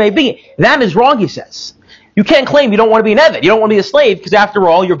 Whatever it may be. That is wrong, he says. You can't claim you don't want to be an eved. You don't want to be a slave because after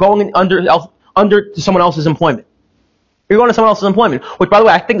all, you're going under someone else's employment. You're going to someone else's employment. Which, by the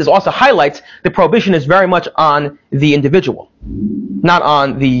way, I think this also highlights the prohibition is very much on the individual. Not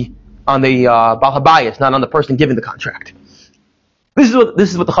on the Baal Habayis, not on the person giving the contract. This is what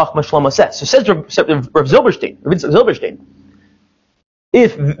the Chachma Shlomo says. So says Rav Zilberstein,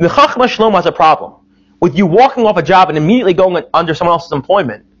 if the Chachma Shlomo has a problem with you walking off a job and immediately going under someone else's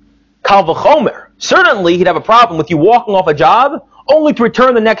employment, Kal v'chomer, certainly he'd have a problem with you walking off a job only to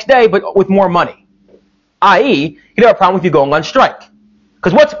return the next day but with more money. I.e., he'd have a problem with you going on strike.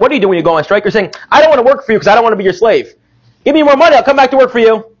 Because what do you do when you go on strike? You're saying, I don't want to work for you because I don't want to be your slave. Give me more money, I'll come back to work for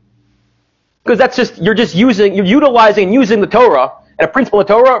you. Because you're utilizing and using the Torah and a principle of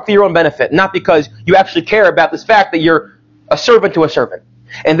Torah for your own benefit, not because you actually care about this fact that you're a servant to a servant.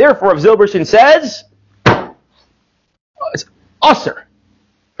 And therefore, Rav Zilberstein says, it's usher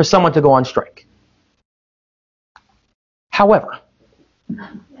for someone to go on strike. However,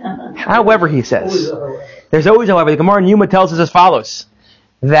 he says, there's always however. The Gemara in Yuma tells us as follows,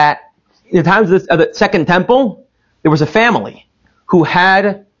 that in the times of the Second Temple, there was a family who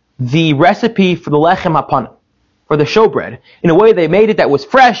had the recipe for the lechem hapanim, for the showbread, in a way they made it that was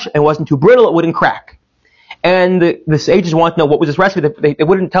fresh and wasn't too brittle, it wouldn't crack. And the sages want to know what was this recipe. They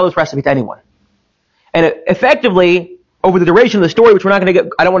wouldn't tell this recipe to anyone. And effectively, over the duration of the story, which we're not going to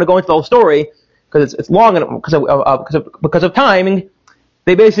get, I don't want to go into the whole story because it's long and because of timing.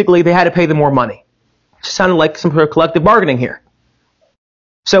 They had to pay them more money. It sounded like some sort of collective bargaining here.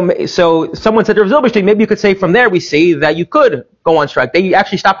 So someone said to Rav Zilberstein, maybe you could say from there we see that you could go on strike. They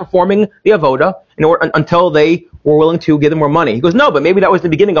actually stopped performing the avoda until they were willing to give them more money. He goes, no, but maybe that was the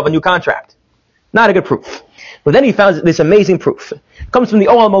beginning of a new contract. Not a good proof. But then he found this amazing proof. It comes from the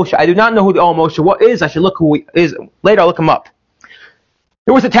Ohel Moshe. I do not know who the Ohel Moshe is. I should look who he is. Later I'll look him up.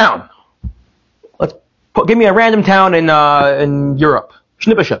 There was a town. Give me a random town in Europe.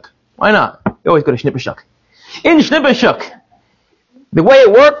 Schnippeshuk. Why not? You always go to Schnippeshuk. In Schnippeshuk, the way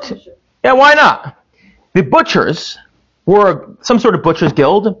it worked, yeah, why not? The butchers were some sort of butchers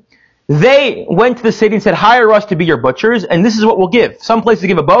guild. They went to the city and said, hire us to be your butchers, and this is what we'll give. Some places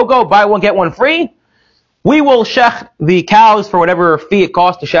give a BOGO, buy one, get one free. We will shech the cows for whatever fee it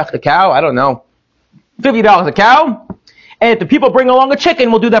costs to shech the cow. I don't know. $50 a cow. And if the people bring along a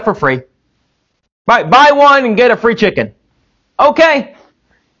chicken, we'll do that for free. Buy one and get a free chicken. Okay.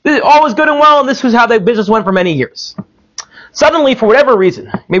 All was good and well, and this was how the business went for many years. Suddenly, for whatever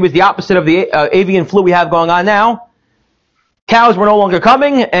reason, maybe it's the opposite of the avian flu we have going on now, cows were no longer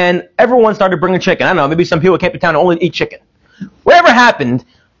coming, and everyone started bringing chicken. I don't know, maybe some people came to town and only eat chicken. Whatever happened,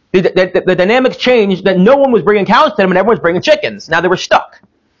 the dynamics changed that no one was bringing cows to them and everyone was bringing chickens. Now they were stuck.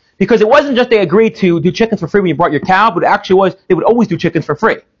 Because it wasn't just they agreed to do chickens for free when you brought your cow, but it actually was they would always do chickens for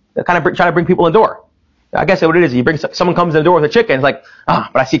free. They're kind of trying to bring people in the door. I guess that's what it is. You bring someone comes in the door with a chicken, it's like,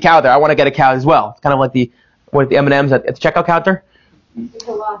 but I see cow there. I want to get a cow as well. It's kind of like the M&Ms at the checkout counter. It's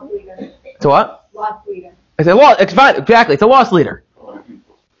a lost leader. It's a what? Lost leader. It's a loss. Exactly. It's a loss leader.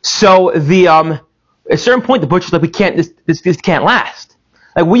 So at a certain point, the butcher's like, we can't. This can't last.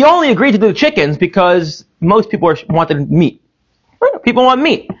 Like we only agreed to do the chickens because most people wanted meat. People want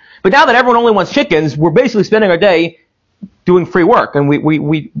meat. But now that everyone only wants chickens, we're basically spending our day doing free work, and we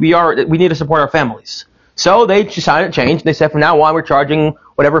need to support our families. So they decided to change. They said from now on we're charging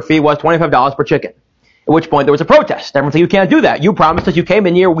whatever fee was $25 per chicken. At which point there was a protest. Everyone said you can't do that. You promised us. You came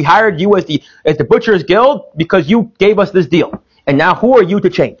in here. We hired you as the Butchers Guild because you gave us this deal. And now who are you to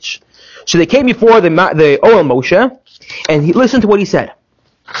change? So they came before the Ohel Moshe, and he listened to what he said.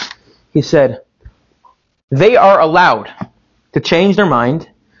 He said they are allowed to change their mind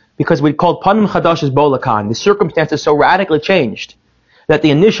because we called Panim Chadash as Bolakan. The circumstances so radically changed that the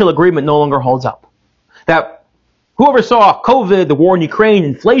initial agreement no longer holds up. That whoever saw COVID, the war in Ukraine,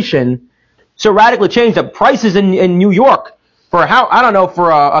 inflation, so radically changed that prices in New York for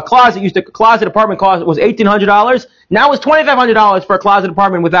a closet apartment cost was $1,800. Now it's $2,500 for a closet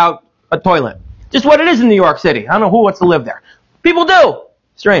apartment without a toilet. Just what it is in New York City. I don't know who wants to live there. People do.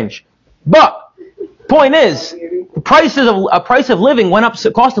 Strange. But point is, the cost of living went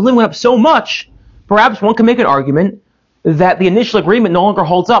up so much. Perhaps one can make an argument that the initial agreement no longer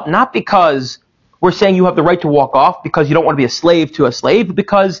holds up, not because we're saying you have the right to walk off because you don't want to be a slave to a slave, but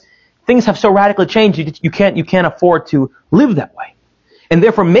because things have so radically changed you can't afford to live that way. And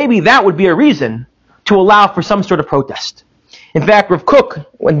therefore maybe that would be a reason to allow for some sort of protest. In fact, Rav Kook,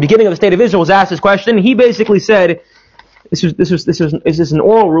 when the beginning of the State of Israel was asked this question, he basically said, this is an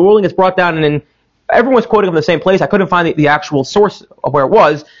oral ruling, it's brought down and everyone's quoting from the same place. I couldn't find the actual source of where it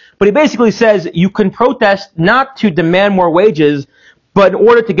was, but he basically says you can protest not to demand more wages, but in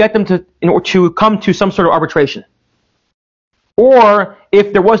order to get them to come to some sort of arbitration. Or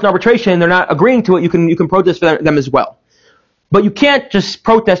if there was an arbitration and they're not agreeing to it, you can protest for them as well. But you can't just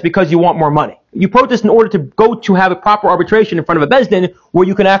protest because you want more money. You protest in order to go to have a proper arbitration in front of a Beis Din where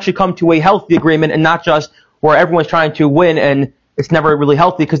you can actually come to a healthy agreement and not just where everyone's trying to win and it's never really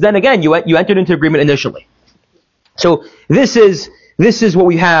healthy, because then again you entered into agreement initially. So this is what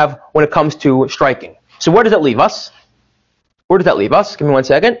we have when it comes to striking. So where does that leave us? Give me 1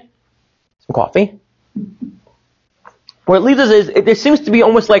 second. Some coffee. Where it leaves us is there seems to be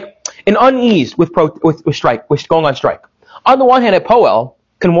almost like an unease with going on strike. On the one hand, a Poel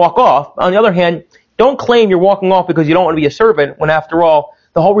can walk off. On the other hand, don't claim you're walking off because you don't want to be a servant, when after all,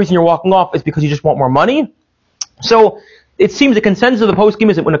 the whole reason you're walking off is because you just want more money. So it seems the consensus of the poskim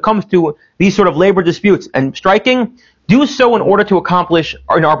is that when it comes to these sort of labor disputes and striking, do so in order to accomplish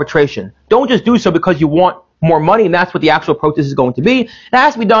an arbitration. Don't just do so because you want more money and that's what the actual protest is going to be. It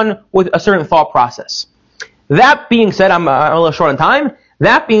has to be done with a certain thought process. That being said, I'm a little short on time.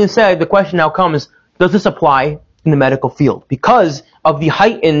 That being said, the question now comes, does this apply in the medical field? Because of the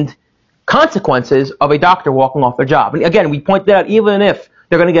heightened consequences of a doctor walking off their job. And again, we pointed out, even if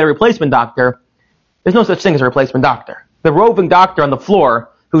they're going to get a replacement doctor, there's no such thing as a replacement doctor. The roving doctor on the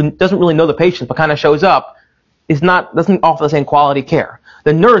floor who doesn't really know the patient but kind of shows up doesn't offer the same quality care.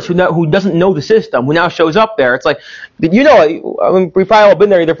 The nurse who doesn't know the system, who now shows up there, it's like, we've probably all been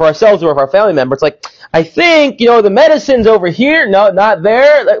there either for ourselves or for our family member. It's like, I think, the medicine's over here. No, not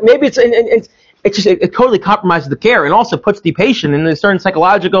there. Like, maybe it totally compromises the care and also puts the patient in a certain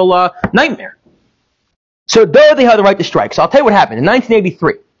psychological nightmare. So they have the right to strike. So I'll tell you what happened. In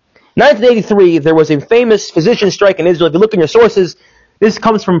 1983, there was a famous physician strike in Israel. If you look in your sources, this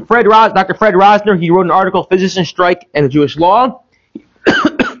comes from Dr. Fred Rosner. He wrote an article, Physician Strike and the Jewish Law.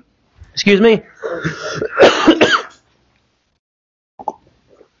 Excuse me.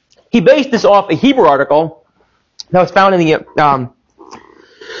 He based this off a Hebrew article that was found in the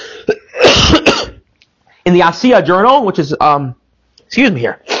in the ASIA Journal, which is, Shari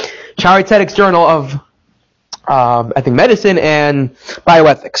Tzedek's Journal of, I think, medicine and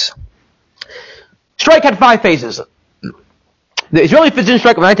bioethics. Strike had 5 phases. The Israeli physician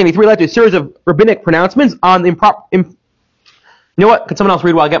strike of 1983 led to a series of rabbinic pronouncements on the improper. You know what? Can someone else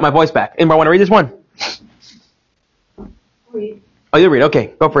read while I get my voice back? Anybody want to read this one? Read. Oh, you read.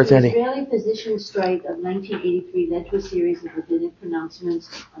 Okay, go for it, Sandy. The Israeli physician strike of 1983 led to a series of rabbinic pronouncements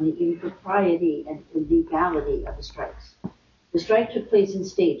on the impropriety and illegality of the strikes. The strike took place in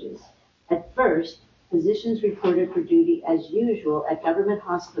stages. At first, physicians reported for duty as usual at government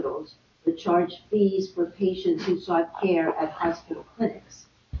hospitals that charged fees for patients who sought care at hospital clinics.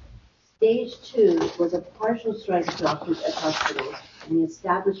 Stage 2 was a partial strike of doctors at hospitals and the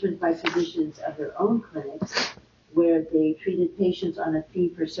establishment by physicians of their own clinics where they treated patients on a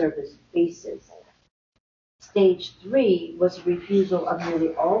fee-for-service basis. Stage 3 was a refusal of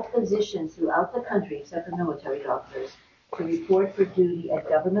nearly all physicians throughout the country, except for military doctors, to report for duty at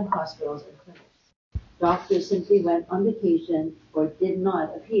government hospitals and clinics. Doctors simply went on vacation or did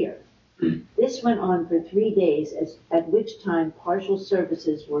not appear. This went on for 3 days, at which time partial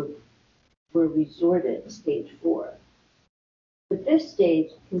services were resorted, stage 4. The 5th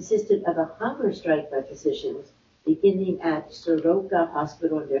stage consisted of a hunger strike by physicians, beginning at Soroka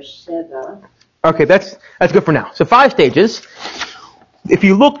Hospital in Beersheba. Okay, that's good for now. So 5 stages. If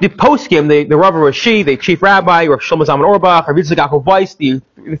you look, the post-skim, the Rav Rashi, the chief rabbi, Rav Shlomo Zalman Auerbach, Rav Yitzchak Yaakov Weiss, the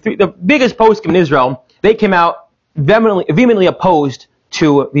biggest post-skim in Israel, they came out vehemently opposed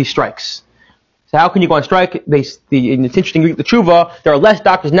to these strikes. So how can you go on strike? It's interesting, the tshuva, there are less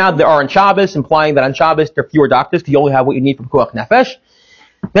doctors now than there are on Shabbos, implying that on Shabbos there are fewer doctors because you only have what you need for Pekuach Nefesh.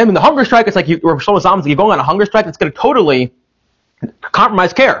 Then in the hunger strike, it's like Rav Shlomo Zalman, you're going on a hunger strike, it's going to totally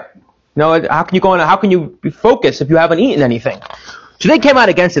compromise care. How can you focus if you haven't eaten anything? So they came out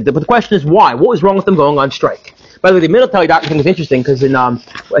against it, but the question is why? What was wrong with them going on strike? By the way, the military doctor thing was interesting because in, I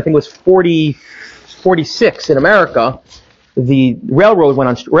think it was 46 in America, the railroad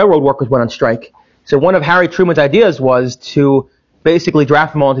workers went on strike. So one of Harry Truman's ideas was to basically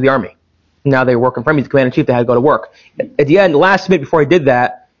draft them all into the army. Now they were working for him, he's the commander-in-chief, they had to go to work. At the end, the last minute before he did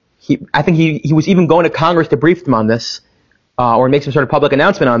that, I think he was even going to Congress to brief them on this, or make some sort of public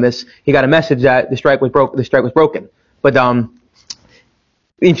announcement on this. He got a message that the strike was broken. But that's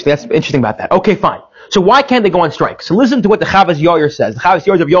interesting about that. Okay, fine. So why can't they go on strike? So listen to what the Chavas Yair says. The Chavas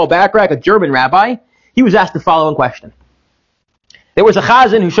Yair of Yoel Bachrach, a German rabbi, he was asked the following question. There was a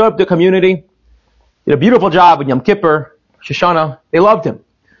chazan who showed up to the community, did a beautiful job with Yom Kippur, Shoshana. They loved him.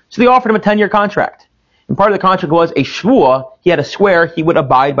 So they offered him a 10-year contract. And part of the contract was a shvuah. He had to swear he would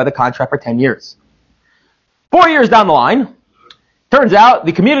abide by the contract for 10 years. 4 years down the line, turns out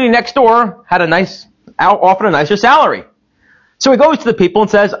the community next door had offered a nicer salary. So he goes to the people and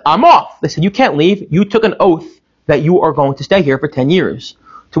says, I'm off. They said, you can't leave. You took an oath that you are going to stay here for 10 years.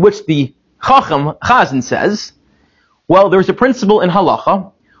 To which the Chazan says, well, there's a principle in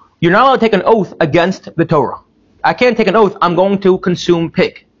halacha. You're not allowed to take an oath against the Torah. I can't take an oath, I'm going to consume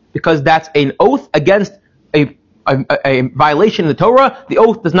pig. Because that's an oath against a violation of the Torah. The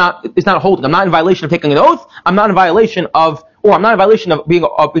oath is not a holding. I'm not in violation of taking an oath. I'm not in violation of violating,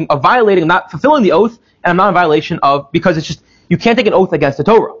 not fulfilling the oath. And I'm not in violation of, because it's just, you can't take an oath against the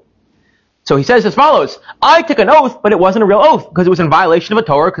Torah. So he says as follows, I took an oath, but it wasn't a real oath, because it was in violation of a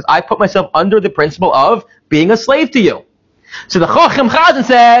Torah, because I put myself under the principle of being a slave to you. So the Chacham Chazan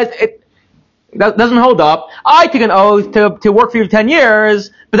says, that doesn't hold up. I took an oath to work for you for 10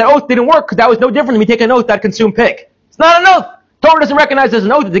 years, but that oath didn't work, because that was no different than me taking an oath that consumed pig. It's not an oath. Torah doesn't recognize it as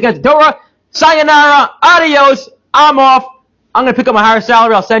an oath. It's against the Torah. Sayonara, adios, I'm off. I'm going to pick up my higher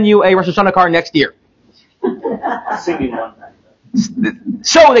salary. I'll send you a Rosh Hashanah card next year. Singing one.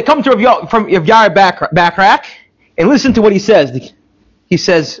 So they come to Rav Yair Bachrach and listen to what he says. He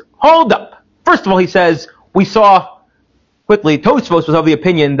says, hold up. First of all, he says, we saw quickly, Tosfos was of the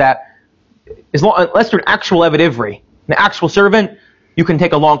opinion that unless you're an actual Eved Ivri, an actual servant, you can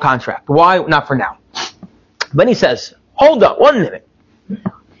take a long contract. Why? Not for now. Then he says, hold up, 1 minute.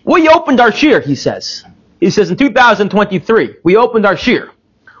 We opened our shir, he says. He says in 2023, we opened our shir.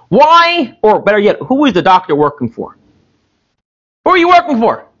 Why? Or better yet, who is the doctor working for? Who are you working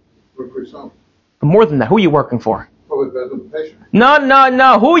for? Work for yourself. More than that, who are you working for? Public the patient.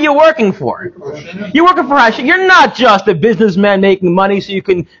 No. Who are you working for? You're working for Hashem. You're not just a businessman making money so you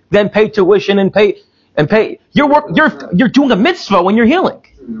can then pay tuition and pay. You're doing a mitzvah when you're healing.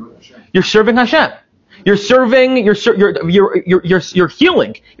 You're serving Hashem. You're serving. You're healing. You're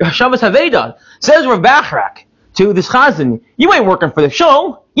Hashavas Haveda. Says Rav Bachrach to this chazan, you ain't working for the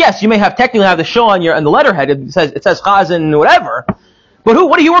shul. Yes, you may technically have the shul on the letterhead. It says chazan whatever, But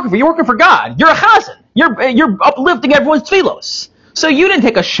what are you working for? You're working for God. You're a chazan. You're uplifting everyone's tefillos. So you didn't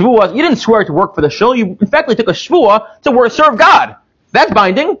take a shvuah. You didn't swear to work for the shul. You, in fact, took a shvuah to serve God. That's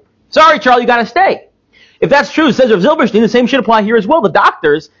binding. Sorry, Charlie, you got to stay. If that's true, says Rav Zilberstein, the same should apply here as well. The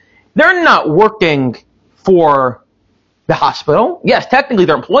doctors, they're not working for the hospital. Yes, technically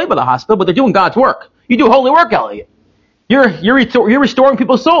they're employed by the hospital, but they're doing God's work. You do holy work, Elliot. You're restoring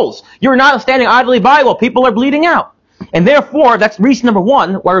people's souls. You're not standing idly by while people are bleeding out. And therefore, that's reason number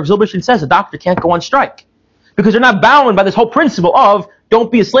one why Rav Zilberstein says a doctor can't go on strike. Because they're not bound by this whole principle of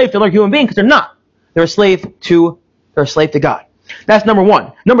don't be a slave to another human being, because they're not. They're a slave to God. That's number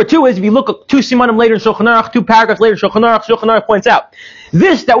one. Number two is, if you look 2 simanim later in Shulchan Aruch, 2 paragraphs later in Shulchan Aruch points out,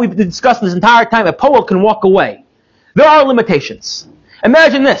 this that we've been discussing this entire time, a poel can walk away. There are limitations.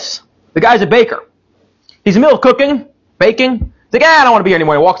 Imagine this. The guy's a baker. He's in the middle of cooking, baking. He's like, I don't want to be here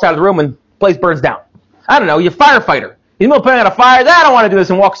anymore. He walks out of the room and the place burns down. I don't know, you're a firefighter. He's in the middle of putting out a fire. I don't want to do this,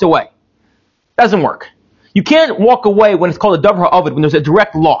 and walks away. Doesn't work. You can't walk away when it's called a davar ha'ovid, when there's a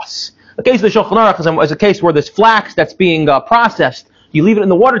direct loss. The case of the Shulchan Aruch is a case where there's flax that's being processed. You leave it in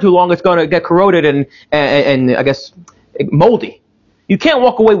the water too long, it's going to get corroded and I guess moldy. You can't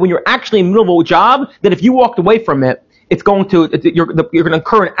walk away when you're actually in the middle of a job that if you walked away from it, you're going to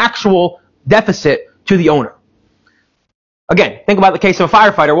incur an actual deficit to the owner. Again, think about the case of a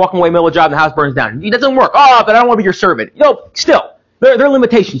firefighter walking away in the middle of a job and the house burns down. It doesn't work. Oh, but I don't want to be your servant. Still, there are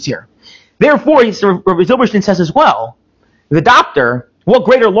limitations here. Therefore, Rav Zilberstein says as well, the doctor, what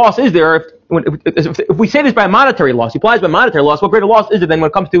greater loss is there if we say this by monetary loss, he applies by monetary loss, what greater loss is there than when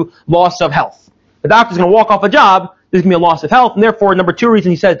it comes to loss of health? The doctor's going to walk off a job, there's going to be a loss of health, and therefore, number two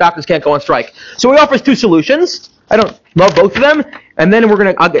reason he says doctors can't go on strike. So he offers 2 solutions. I don't love both of them, and then I'm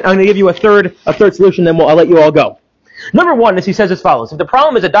going to give you a third solution, then I'll let you all go. Number one is he says as follows: if the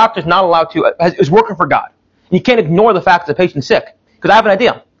problem is a doctor's not allowed to, is working for God, and you can't ignore the fact that the patient's sick, because I have an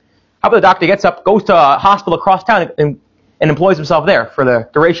idea. How about the doctor gets up, goes to a hospital across town, and employs himself there for the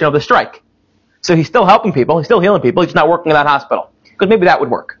duration of the strike? So he's still helping people, he's still healing people, he's just not working in that hospital. Because maybe that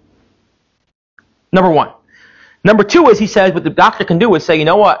would work. Number one. Number two is, he says, what the doctor can do is say, you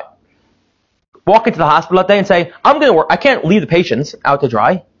know what? Walk into the hospital that day and say, I'm going to work, I can't leave the patients out to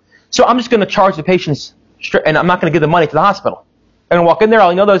dry, so I'm just going to charge the patients, and I'm not going to give the money to the hospital. I'm going to walk in there,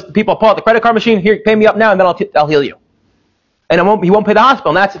 those people pull out the credit card machine, here, pay me up now, and then I'll heal you. And he won't pay the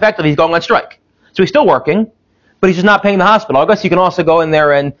hospital, and that's effectively he's going on strike. So he's still working, but he's just not paying the hospital. I guess you can also go in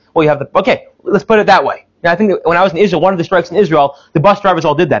there and, okay, let's put it that way. Now, I think that when I was in Israel, one of the strikes in Israel, the bus drivers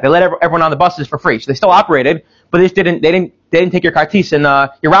all did that. They let everyone on the buses for free. So they still operated, but they didn't take your kartis and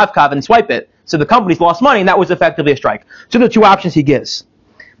your Ravkav and swipe it. So the companies lost money, and that was effectively a strike. So the 2 options he gives.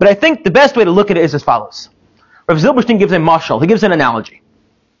 But I think the best way to look at it is as follows. Rav Zilberstein gives a mashal. He gives an analogy.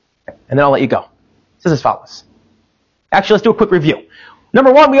 And then I'll let you go. It says as follows. Actually, let's do a quick review.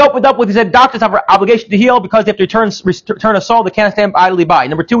 Number one, we opened up with, he said, doctors have an obligation to heal because they have to return a soul they can't stand idly by.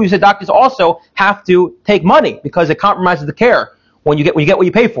 Number two, we said doctors also have to take money because it compromises the care when you get what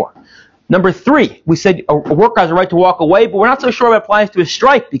you pay for. Number three, we said a worker has a right to walk away, but we're not so sure it applies to a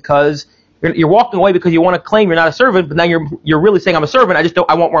strike because you're walking away because you want to claim you're not a servant, but now you're really saying I'm a servant,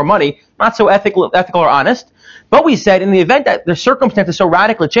 I want more money. Not so ethical or honest. But we said in the event that the circumstances so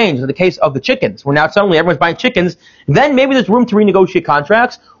radically change, in the case of the chickens, where now suddenly everyone's buying chickens, then maybe there's room to renegotiate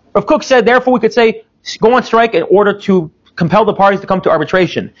contracts. Rav Kook said, therefore we could say, go on strike in order to compel the parties to come to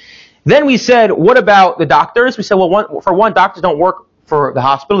arbitration. Then we said, what about the doctors? We said, well, for one, doctors don't work for the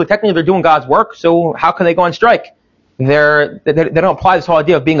hospital. Technically they're doing God's work, so how can they go on strike? They don't apply this whole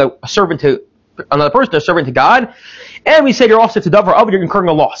idea of being a servant to another person, a servant to God. And we said you're also to davar of it, you're incurring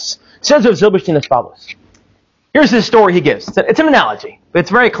a loss. Says Rav Zilberstein as follows. Here's the story he gives. It's an analogy, but it's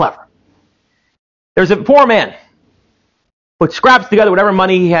very clever. There's a poor man who scraps together whatever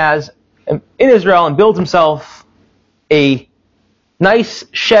money he has in Israel and builds himself a nice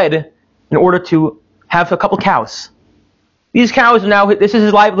shed in order to have a couple cows. These cows this is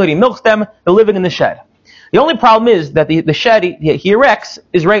his livelihood. He milks them, they're living in the shed. The only problem is that the shed he erects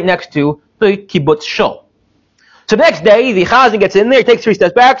is right next to the kibbutz shul. So the next day, the chazan gets in there, he takes 3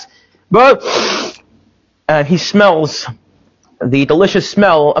 steps back, and he smells the delicious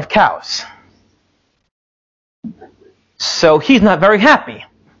smell of cows. So he's not very happy.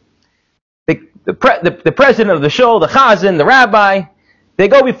 The president of the shul, the chazan, the rabbi, they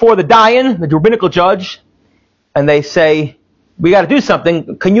go before the dayan, the rabbinical judge, and they say, we got to do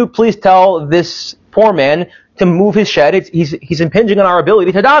something. Can you please tell this poor man to move his shed? He's impinging on our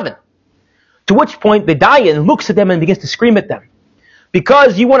ability to daven. To which point the dayan looks at them and begins to scream at them.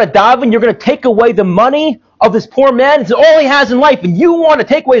 Because you want to daven, you're going to take away the money of this poor man. It's all he has in life, and you want to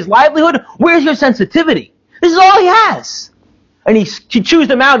take away his livelihood? Where's your sensitivity? This is all he has. And he chews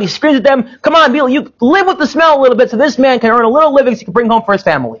them out. He screams at them, come on, Bill, you live with the smell a little bit so this man can earn a little living so he can bring home for his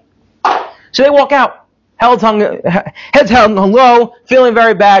family. So they walk out, heads hung low, feeling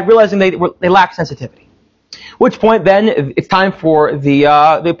very bad, realizing they lack sensitivity. At which point then it's time for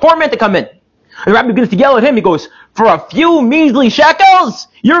the poor man to come in. The rabbi begins to yell at him. He goes, for a few measly shekels,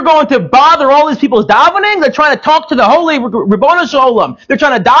 you're going to bother all these people's davening? They're trying to talk to the holy Ribono Shel Olam. They're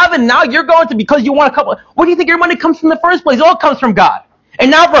trying to daven. Now you're going to, because you want a couple. Where do you think your money comes from in the first place? It all comes from God.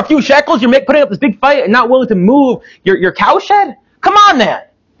 And now for a few shekels, you're putting up this big fight and not willing to move your cow shed? Come on, man.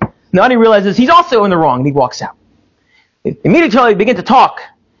 Now he realizes he's also in the wrong, and he walks out. Immediately they begin to talk,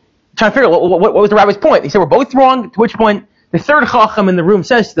 trying to figure out what was the rabbi's point. He said, we're both wrong, to which point the third chacham in the room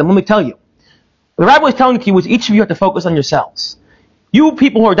says to them, let me tell you. The rabbi was telling you was each of you have to focus on yourselves. You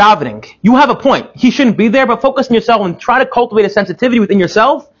people who are davening, you have a point. He shouldn't be there, but focus on yourself and try to cultivate a sensitivity within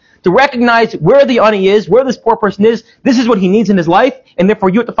yourself to recognize where the ani is, where this poor person is. This is what he needs in his life, and therefore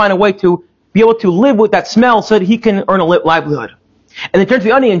you have to find a way to be able to live with that smell so that he can earn a livelihood. And in terms of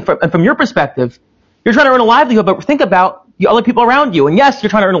the ani, and from your perspective, you're trying to earn a livelihood, but think about the other people around you. And yes, you're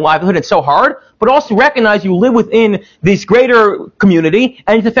trying to earn a livelihood, it's so hard, but also recognize you live within this greater community,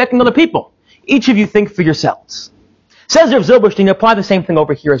 and it's affecting other people. Each of you think for yourselves. Says Rav Zilberstein, apply the same thing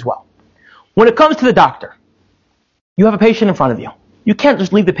over here as well. When it comes to the doctor, you have a patient in front of you. You can't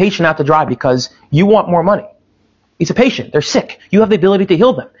just leave the patient out to dry because you want more money. He's a patient. They're sick. You have the ability to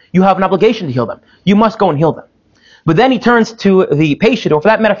heal them. You have an obligation to heal them. You must go and heal them. But then he turns to the patient, or for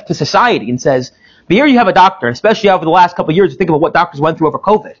that matter, to society, and says, but here you have a doctor, especially over the last couple of years, you think about what doctors went through over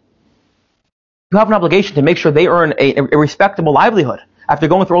COVID. You have an obligation to make sure they earn a respectable livelihood. After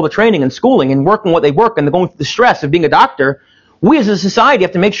going through all the training and schooling and working what they work and going through the stress of being a doctor, we as a society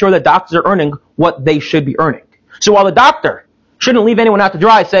have to make sure that doctors are earning what they should be earning. So while the doctor shouldn't leave anyone out to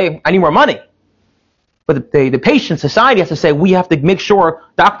dry and say, I need more money, but the patient society has to say, we have to make sure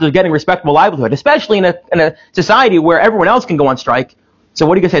doctors are getting respectable livelihood, especially in a society where everyone else can go on strike. So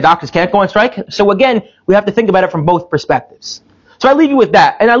what are you going to say, doctors can't go on strike? So again, we have to think about it from both perspectives. So I leave you with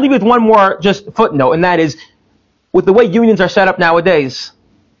that, and I leave you with one more just footnote, and that is, with the way unions are set up nowadays,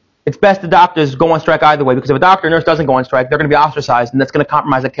 it's best the doctors go on strike either way, because if a doctor or nurse doesn't go on strike, they're going to be ostracized, and that's going to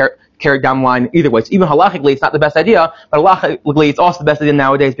compromise the carry down the line either way. So even halachically, it's not the best idea, but halachically, it's also the best idea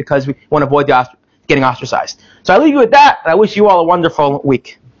nowadays because we want to avoid getting ostracized. So I leave you with that, and I wish you all a wonderful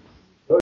week.